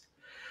years.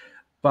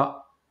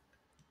 But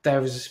there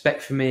was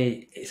respect for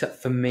me. It's up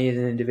for me as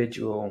an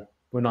individual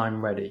when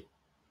I'm ready,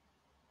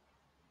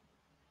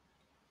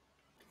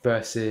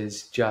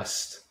 versus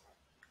just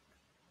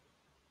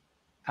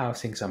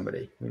outing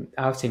somebody. I mean,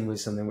 outing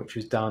was something which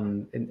was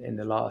done in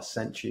the last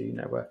century,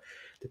 where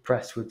the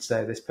press would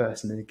say this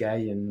person is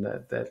gay and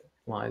that their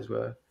lives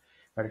were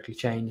radically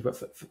changed.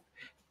 But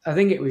I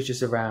think it was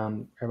just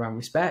around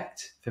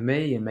respect for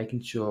me and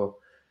making sure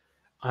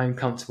I'm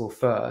comfortable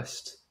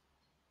first,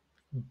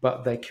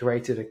 but they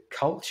created a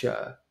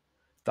culture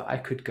that I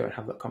could go and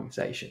have that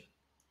conversation.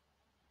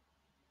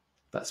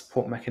 That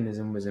support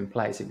mechanism was in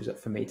place. It was up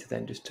for me to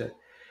then just to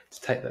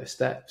take those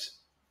steps.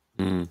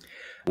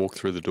 Walk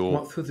through the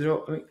door.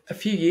 I mean, a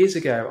few years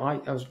ago,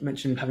 I was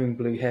mentioned having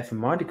blue hair from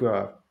Mardi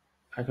Gras.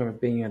 I remember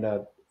being at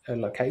a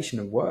location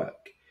of work.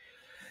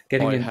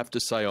 I have to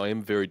say, I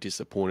am very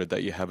disappointed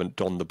that you haven't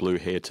donned the blue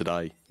hair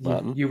today,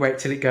 Martin. You wait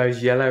till it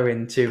goes yellow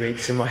in 2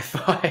 weeks in my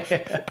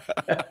fire.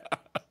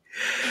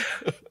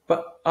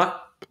 But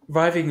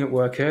arriving at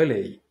work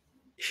early,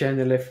 sharing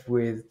the lift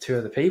with two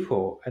other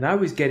people, and I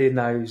was getting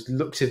those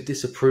looks of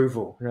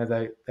disapproval,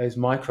 those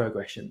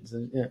microaggressions.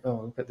 And,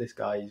 oh, look at this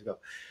guy, he's got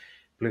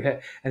blue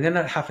hair. And then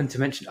I happened to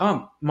mention,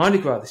 Mardi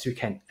Gras this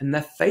weekend, and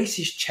their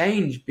faces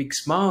changed, big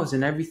smiles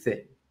and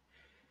everything.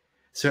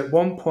 So at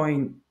one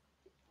point,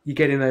 you're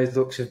getting those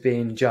looks of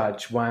being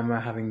judged. Why am I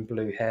having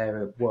blue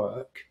hair at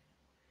work?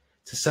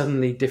 To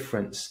suddenly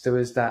difference. There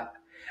was that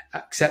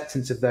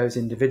acceptance of those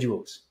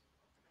individuals.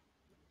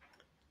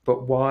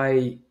 But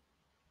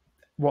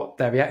what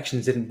their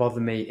reactions didn't bother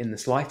me in the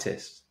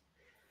slightest.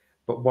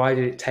 But why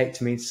did it take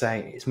to me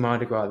saying it's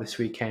Mardi Gras this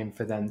weekend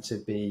for them to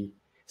be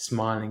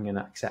smiling and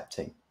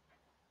accepting?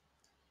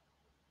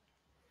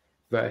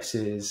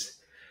 Versus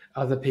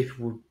other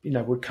people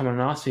would come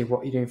and ask me, what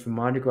are you doing for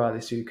Mardi Gras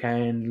this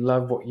weekend?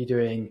 Love what you're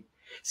doing.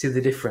 See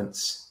the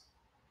difference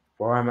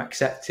where I'm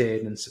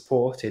accepted and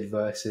supported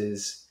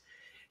versus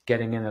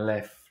getting in a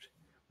lift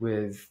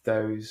with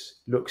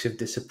those looks of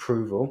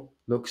disapproval,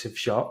 looks of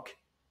shock.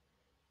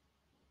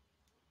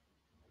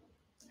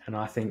 And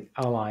I think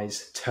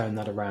allies turn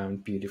that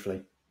around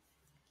beautifully.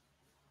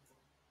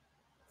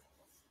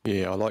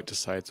 Yeah, I like to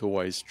say it's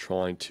always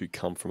trying to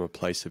come from a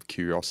place of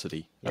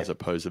curiosity as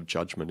opposed to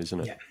judgment,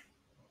 isn't it? Yeah.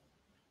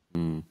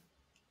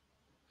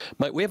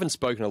 Mate, we haven't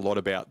spoken a lot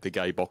about the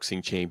Gay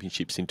Boxing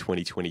Championships in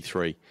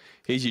 2023.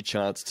 Here's your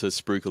chance to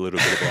spruik a little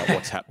bit about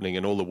what's happening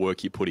and all the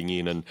work you're putting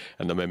in and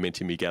the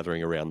momentum you're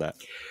gathering around that.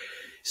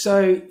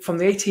 So from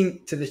the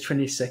 18th to the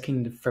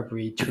 22nd of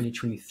February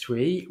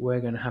 2023,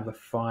 we're going to have a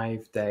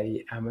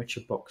 5-day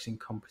amateur boxing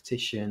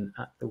competition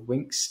at the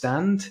Wink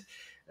Stand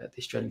at the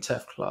Australian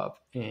Turf Club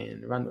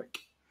in Randwick.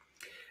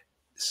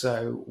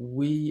 So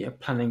we are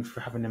planning for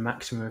having a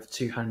maximum of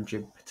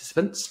 200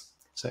 participants.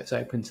 So it's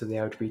open to the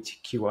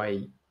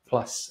LGBTQIA+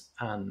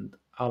 and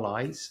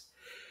allies.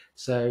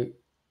 So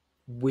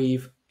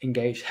we've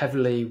engaged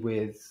heavily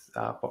with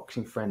our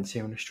boxing friends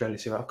here in Australia.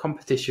 So our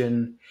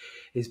competition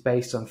is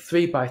based on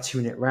 3 by 2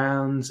 minute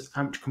rounds,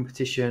 amateur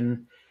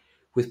competition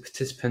with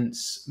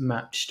participants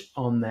matched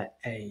on their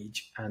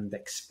age and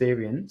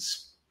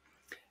experience.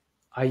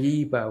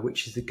 AIBA,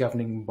 which is the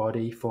governing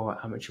body for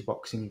amateur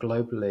boxing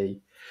globally,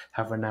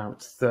 have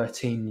announced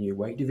 13 new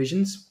weight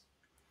divisions.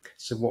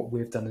 So what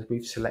we've done is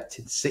we've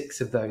selected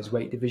 6 of those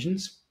weight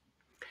divisions.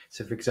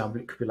 So for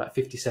example, it could be like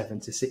 57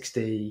 to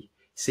 60,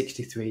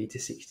 63 to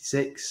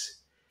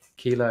 66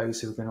 kilos.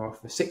 So we're going to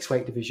offer 6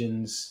 weight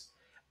divisions,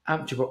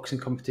 amateur boxing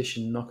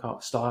competition,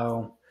 knockout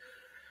style,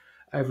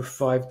 over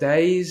 5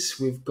 days.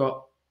 We've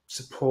got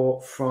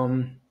support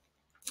from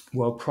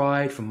World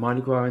Pride, from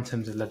Mardi Gras in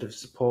terms of letter of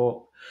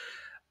support.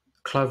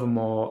 Clover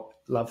Moore,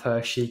 love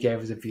her. She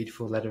gave us a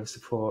beautiful letter of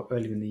support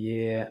earlier in the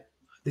year.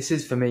 This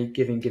is for me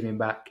giving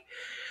back.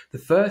 The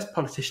first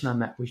politician I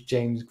met was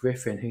James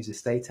Griffin, who's a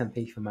state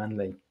MP for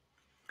Manly.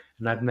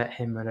 And I'd met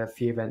him at a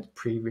few events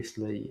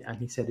previously, and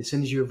he said, as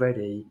soon as you're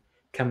ready,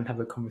 come and have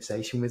a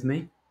conversation with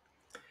me.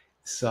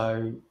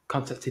 So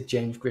contacted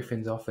James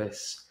Griffin's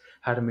office,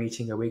 had a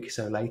meeting a week or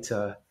so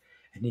later,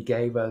 and he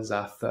gave us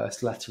our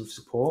first letter of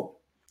support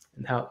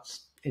and helped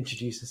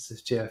introduce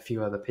us to a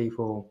few other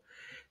people.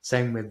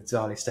 Same with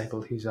Zali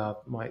Steggall, who's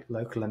my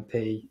local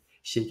MP.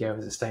 She gave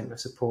us a statement of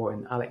support,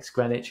 and Alex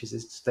Greenwich, who's a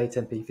state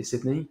MP for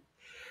Sydney.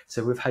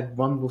 So we've had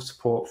wonderful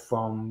support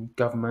from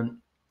government,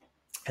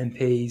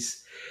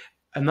 MPs,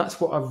 and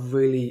that's what I've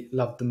really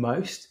loved the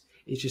most,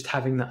 is just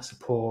having that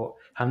support,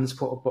 having the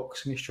support of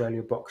Boxing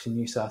Australia, Boxing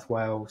New South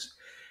Wales,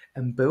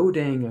 and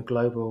building a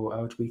global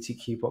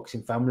LGBTQ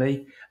boxing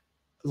family.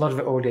 A lot of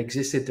it already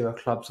existed. There are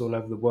clubs all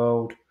over the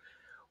world.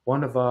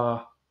 One of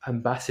our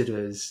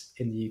ambassadors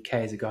in the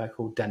UK is a guy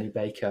called Danny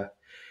Baker.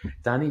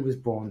 Danny was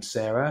born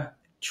Sarah,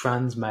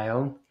 trans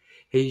male.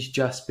 He's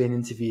just been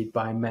interviewed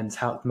by Men's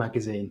Health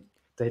magazine.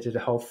 They did a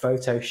whole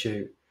photo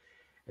shoot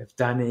of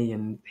Danny,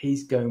 and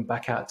he's going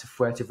back out to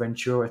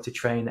Fuerteventura to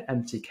train at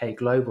MTK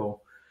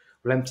Global.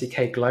 Well,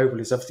 MTK Global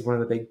is obviously one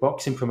of the big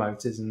boxing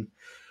promoters, and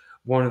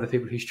one of the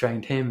people who's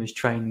trained him is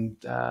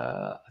trained,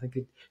 I think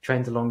he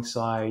trained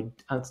alongside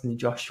Anthony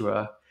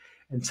Joshua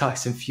and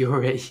Tyson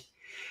Fury.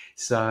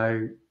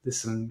 So there's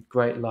some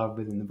great love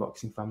within the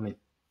boxing family.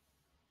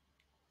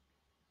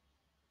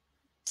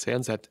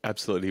 Sounds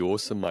absolutely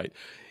awesome, mate.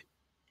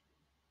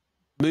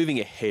 Moving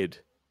ahead,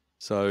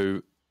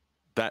 so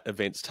that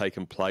event's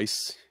taken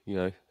place, you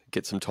know,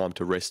 get some time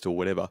to rest or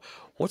whatever.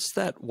 What's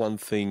that one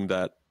thing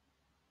that,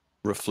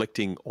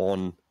 reflecting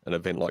on an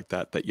event like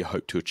that, that you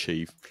hope to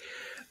achieve?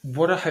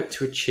 What I hope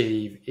to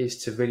achieve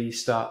is to really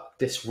start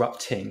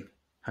disrupting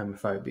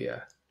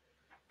homophobia,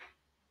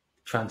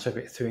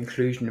 transphobia through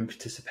inclusion and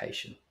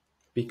participation.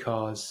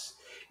 Because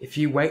if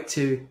you wait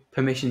to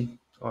permission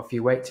or if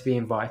you wait to be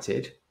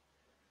invited,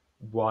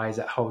 why is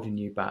that holding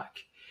you back?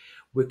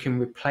 We can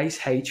replace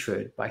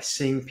hatred by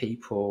seeing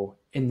people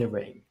in the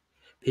ring,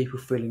 people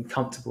feeling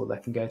comfortable they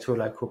can go to a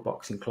local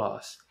boxing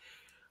class.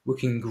 We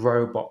can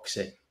grow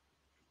boxing.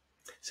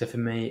 So for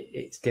me,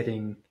 it's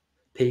getting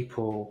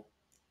people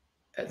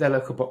at their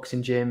local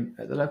boxing gym,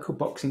 at the local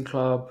boxing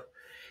club,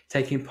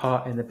 taking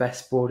part in the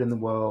best sport in the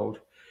world.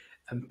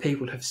 And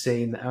people have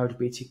seen that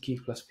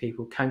LGBTQ plus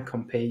people can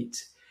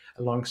compete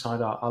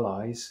alongside our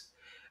allies,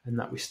 and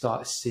that we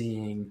start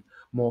seeing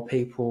more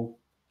people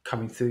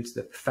coming through to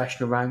the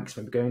professional ranks,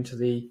 maybe going to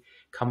the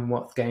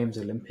Commonwealth Games,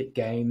 Olympic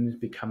Games,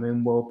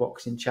 becoming world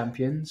boxing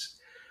champions.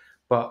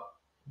 But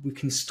we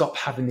can stop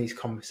having these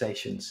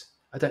conversations.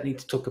 I don't need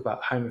to talk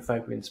about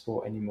homophobia in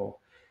sport anymore.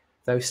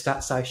 Those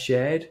stats I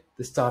shared,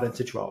 they're starting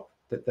to drop,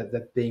 that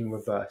they're being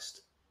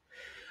reversed.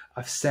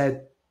 I've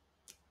said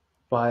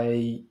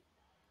by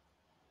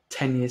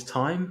 10 years'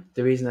 time,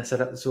 the reason I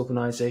set up this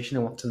organisation,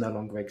 I want to no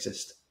longer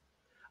exist.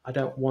 I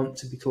don't want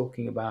to be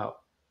talking about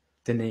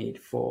the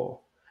need for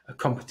a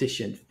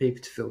competition for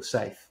people to feel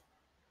safe.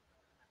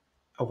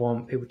 I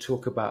want people to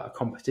talk about a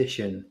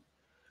competition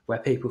where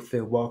people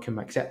feel welcome,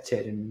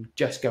 accepted, and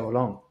just go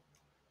along.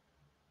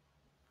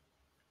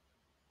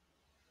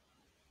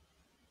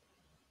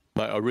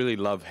 Mate, I really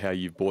love how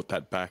you've brought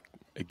that back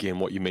again,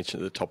 what you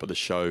mentioned at the top of the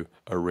show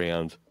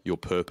around your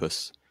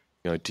purpose,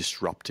 you know,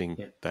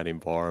 disrupting that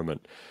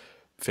environment.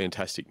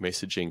 Fantastic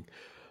messaging.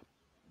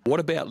 What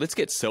about, let's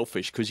get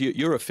selfish, because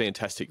you're a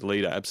fantastic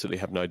leader, absolutely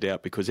have no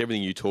doubt, because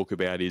everything you talk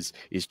about is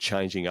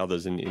changing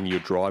others, and you're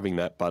driving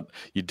that, but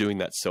you're doing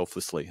that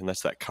selflessly, and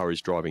that's that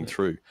courage driving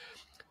through.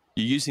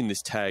 You're using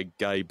this tag,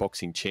 gay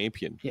boxing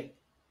champion. Yeah.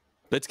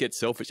 Let's get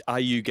selfish. Are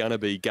you going to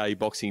be gay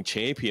boxing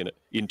champion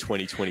in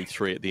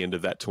 2023 at the end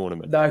of that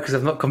tournament? No, because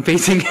I'm not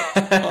competing.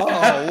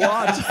 Oh,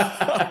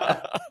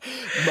 what?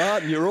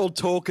 Martin, you're all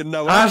talk and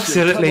no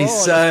action. Absolutely.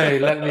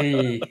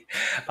 So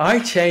I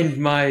changed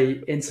my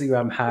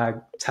Instagram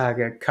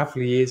tag a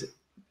couple of years.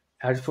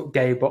 I just put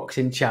gay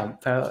boxing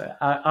champ.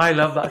 I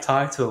love that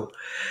title.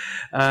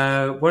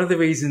 One of the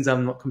reasons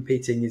I'm not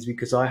competing is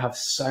because I have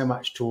so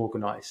much to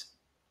organise.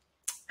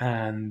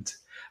 And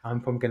I'm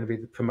probably going to be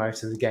the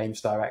promoter, the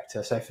games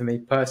director. So for me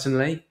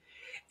personally,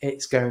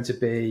 it's going to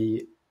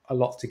be a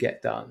lot to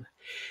get done.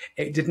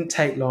 It didn't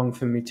take long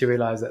for me to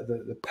realise that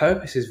the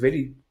purpose is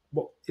really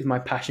what is my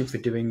passion for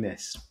doing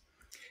this.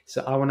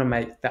 So I want to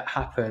make that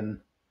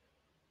happen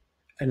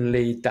and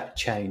lead that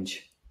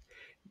change.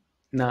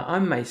 Now, I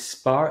may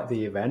spar at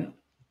the event,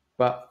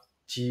 but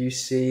do you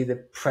see the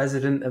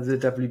president of the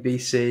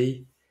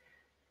WBC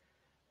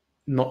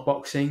not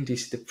boxing? Do you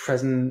see the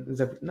president?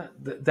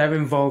 They're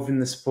involved in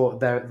the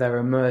sport. They're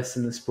immersed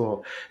in the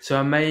sport. So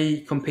I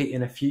may compete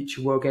in a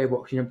future World Gay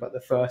Boxing, but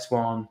the first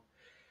one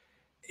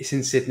is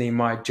in Sydney.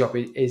 My job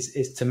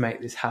is to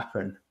make this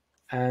happen.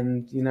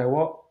 And you know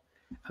what?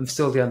 I'm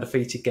still the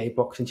undefeated gay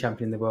boxing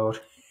champion in the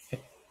world.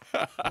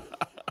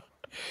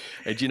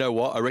 And you know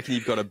what? I reckon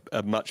you've got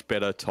a much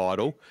better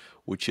title,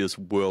 which is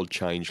World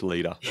Change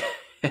Leader.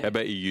 How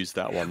about you use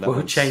that one?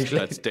 World Change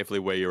Leader. That's definitely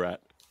where you're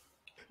at.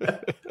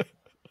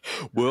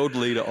 World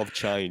Leader of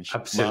Change.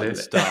 Absolutely.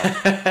 Martin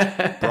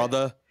Stark,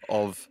 brother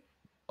of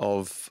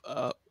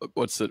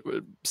what's it?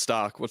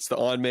 Stark. What's the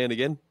Iron Man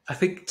again? I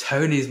think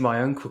Tony's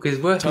my uncle because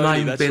he's worth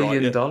 $9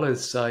 billion. Right, yeah.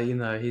 So you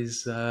know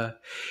he's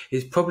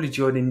probably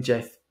joining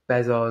Jeff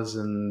Bezos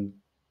and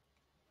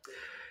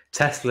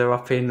Tesla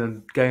up in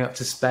and going up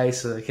to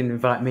space, so they can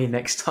invite me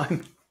next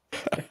time.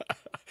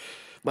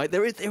 Mate,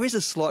 there is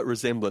a slight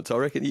resemblance. I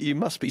reckon you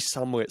must be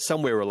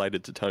somewhere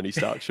related to Tony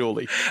Stark,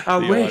 surely.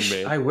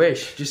 I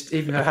wish. Just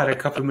even if I had a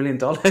couple of $1 million,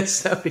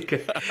 that'd be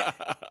good.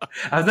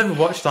 I've never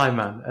watched Iron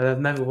Man, and I've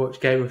never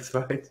watched Game of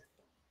Thrones.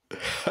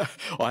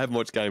 I haven't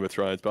watched Game of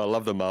Thrones, but I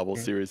love the Marvel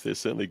series. They're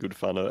certainly good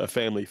fun. A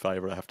family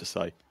favourite, I have to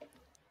say.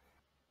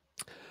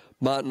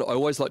 Martin, I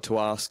always like to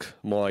ask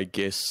my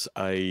guests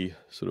a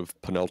sort of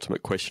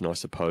penultimate question, I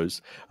suppose,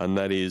 and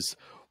that is,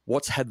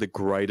 what's had the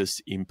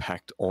greatest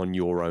impact on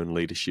your own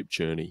leadership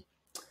journey?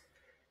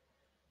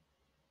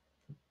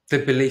 The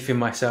belief in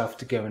myself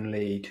to go and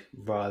lead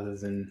rather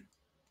than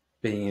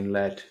being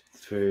led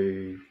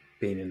through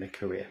being in a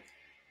career.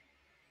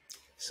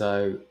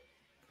 So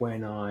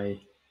when I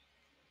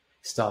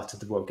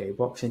started the World Gay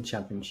Boxing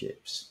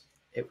Championships,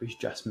 it was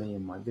just me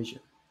and my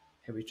vision.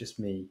 It was just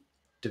me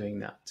doing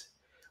that.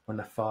 When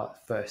I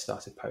first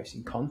started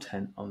posting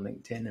content on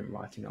LinkedIn and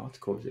writing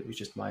articles, it was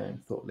just my own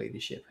thought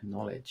leadership and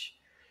knowledge.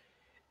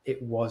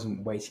 It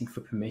wasn't waiting for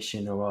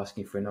permission or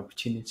asking for an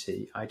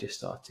opportunity. I just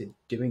started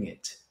doing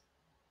it.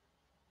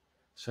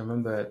 So I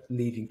remember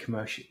leading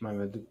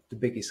the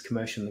biggest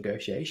commercial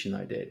negotiation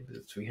I did was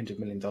a $300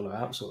 million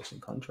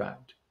outsourcing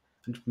contract.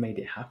 and made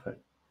it happen.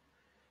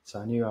 So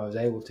I knew I was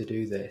able to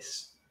do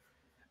this,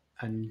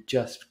 and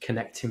just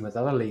connecting with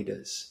other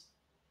leaders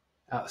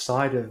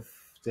outside of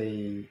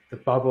the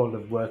bubble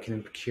of working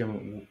in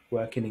procurement,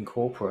 working in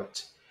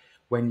corporate.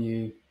 When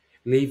you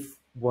leave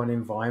one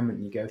environment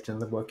and you go to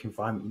another work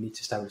environment, you need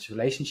to establish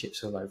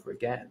relationships all over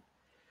again.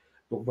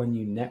 But when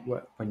you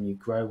network, when you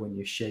grow, when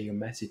you share your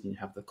message and you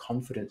have the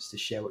confidence to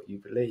share what you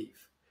believe,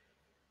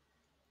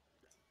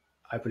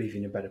 I believe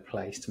you're in a better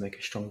place to make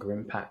a stronger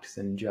impact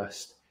than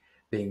just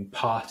being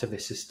part of a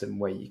system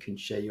where you can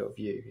share your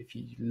view. If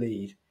you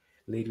lead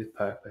with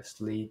purpose,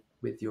 lead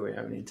with your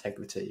own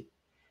integrity,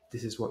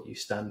 this is what you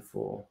stand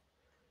for,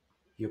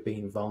 you're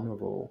being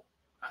vulnerable,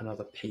 and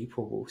other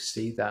people will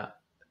see that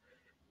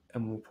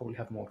and will probably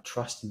have more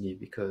trust in you,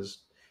 because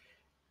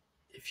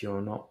if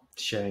you're not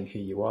sharing who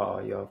you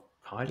are, you're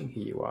hiding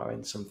who you are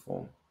in some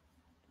form.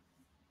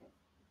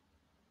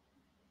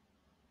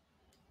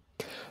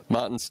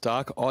 Martin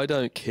Stark, I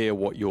don't care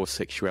what your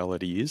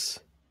sexuality is.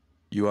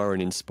 You are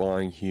an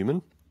inspiring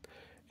human,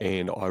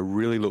 and I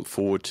really look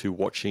forward to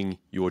watching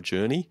your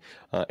journey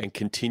and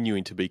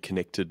continuing to be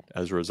connected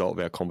as a result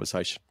of our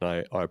conversation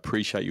today. I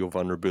appreciate your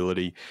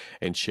vulnerability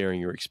and sharing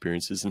your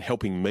experiences and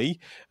helping me,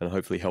 and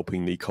hopefully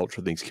helping the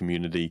Culture of Things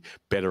community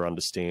better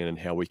understand and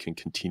how we can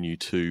continue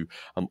to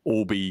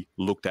all be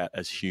looked at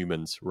as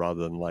humans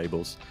rather than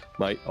labels.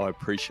 Mate, I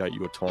appreciate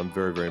your time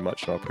very, very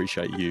much, and I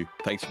appreciate you.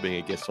 Thanks for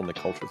being a guest on the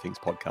Culture of Things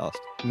podcast.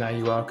 No,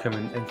 you're welcome,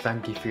 and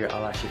thank you for your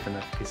allyship and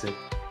advocacy.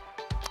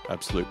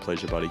 Absolute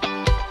pleasure, buddy.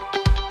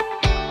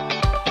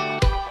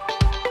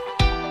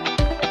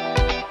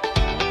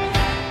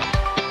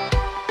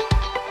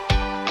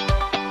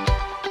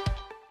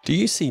 Do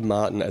you see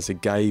Martin as a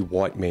gay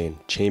white man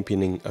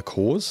championing a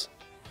cause?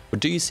 Or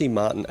do you see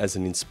Martin as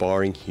an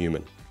inspiring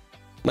human?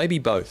 Maybe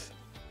both.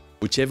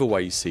 Whichever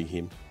way you see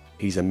him,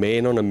 he's a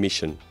man on a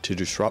mission to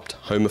disrupt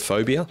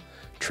homophobia,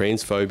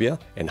 transphobia,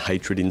 and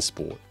hatred in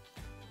sport.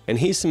 And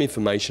here's some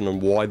information on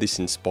why this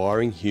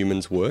inspiring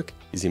human's work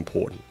is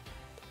important.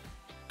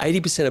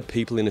 80% of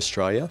people in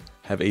Australia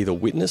have either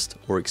witnessed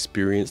or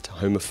experienced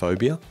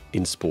homophobia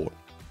in sport.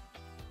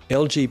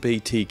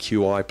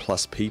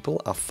 LGBTQI+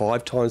 people are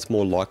 5 times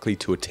more likely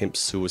to attempt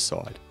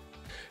suicide.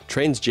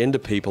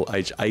 Transgender people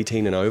aged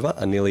 18 and over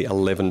are nearly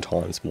 11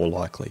 times more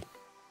likely.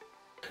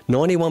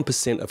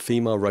 91% of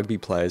female rugby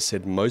players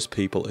said most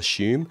people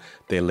assume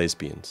they're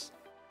lesbians.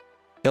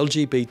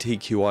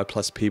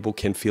 LGBTQI+ people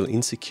can feel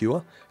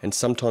insecure and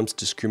sometimes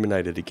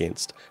discriminated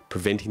against,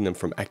 preventing them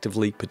from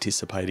actively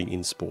participating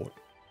in sport.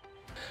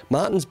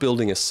 Martin's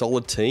building a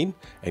solid team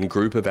and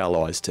group of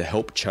allies to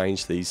help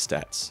change these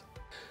stats.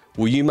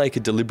 Will you make a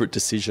deliberate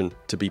decision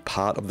to be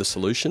part of the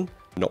solution,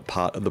 not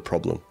part of the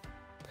problem?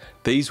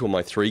 These were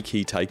my 3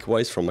 key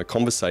takeaways from my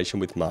conversation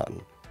with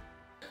Martin.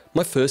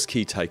 My first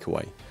key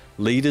takeaway: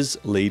 leaders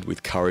lead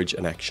with courage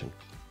and action.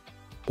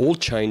 All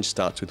change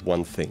starts with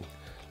one thing: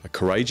 a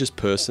courageous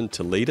person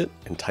to lead it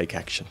and take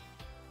action.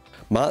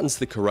 Martin's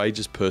the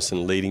courageous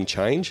person leading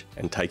change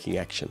and taking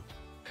action.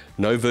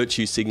 No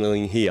virtue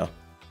signalling here.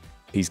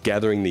 He's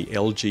gathering the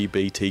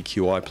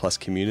LGBTQI+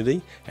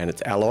 community and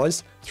its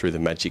allies through the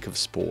magic of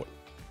sport.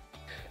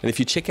 And if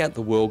you check out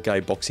the World Gay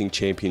Boxing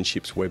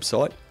Championships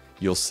website,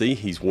 you'll see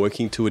he's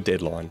working to a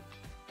deadline.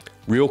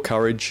 Real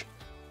courage,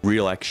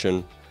 real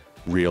action,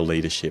 real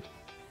leadership.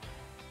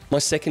 My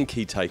second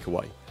key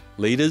takeaway: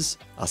 leaders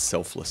are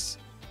selfless.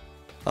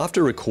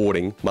 After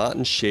recording,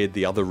 Martin shared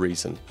the other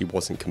reason he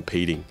wasn't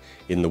competing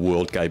in the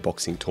World Gay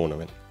Boxing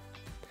Tournament.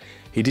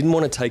 He didn't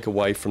want to take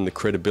away from the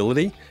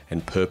credibility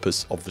and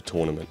purpose of the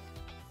tournament.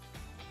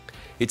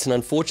 It's an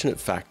unfortunate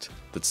fact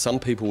that some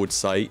people would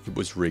say it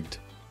was rigged,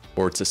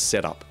 or it's a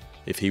setup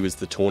if he was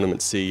the tournament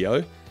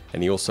CEO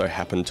and he also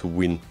happened to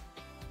win.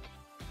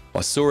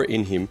 I saw it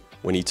in him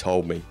when he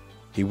told me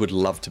he would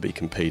love to be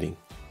competing,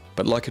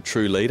 but like a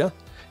true leader,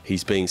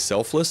 he's being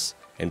selfless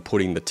and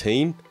putting the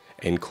team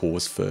and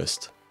cause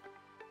first.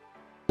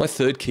 My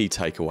third key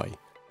takeaway: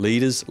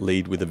 leaders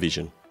lead with a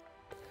vision.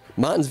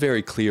 Martin's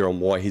very clear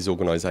on why his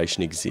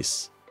organisation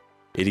exists.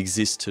 It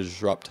exists to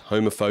disrupt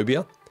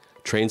homophobia,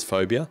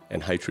 transphobia,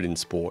 and hatred in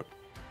sport.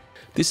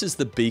 This is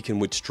the beacon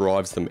which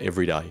drives them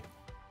every day.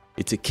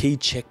 It's a key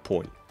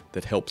checkpoint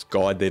that helps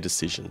guide their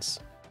decisions.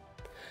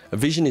 A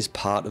vision is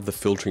part of the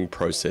filtering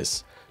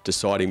process,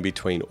 deciding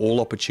between all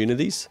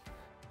opportunities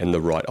and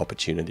the right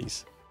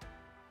opportunities.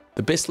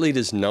 The best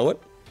leaders know it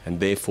and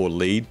therefore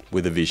lead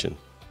with a vision.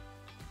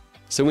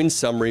 So in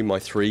summary, my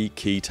 3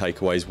 key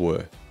takeaways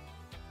were: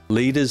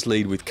 leaders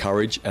lead with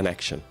courage and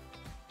action.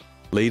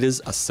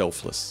 Leaders are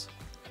selfless.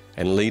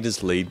 And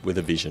leaders lead with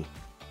a vision.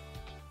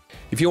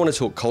 If you want to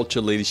talk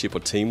culture, leadership, or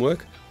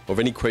teamwork, or have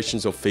any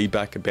questions or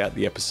feedback about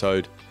the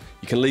episode,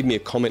 you can leave me a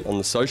comment on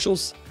the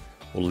socials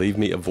or leave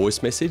me a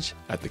voice message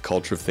at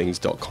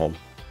thecultureofthings.com.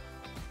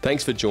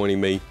 Thanks for joining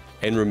me,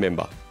 and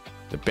remember,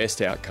 the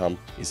best outcome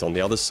is on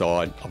the other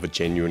side of a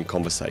genuine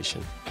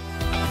conversation.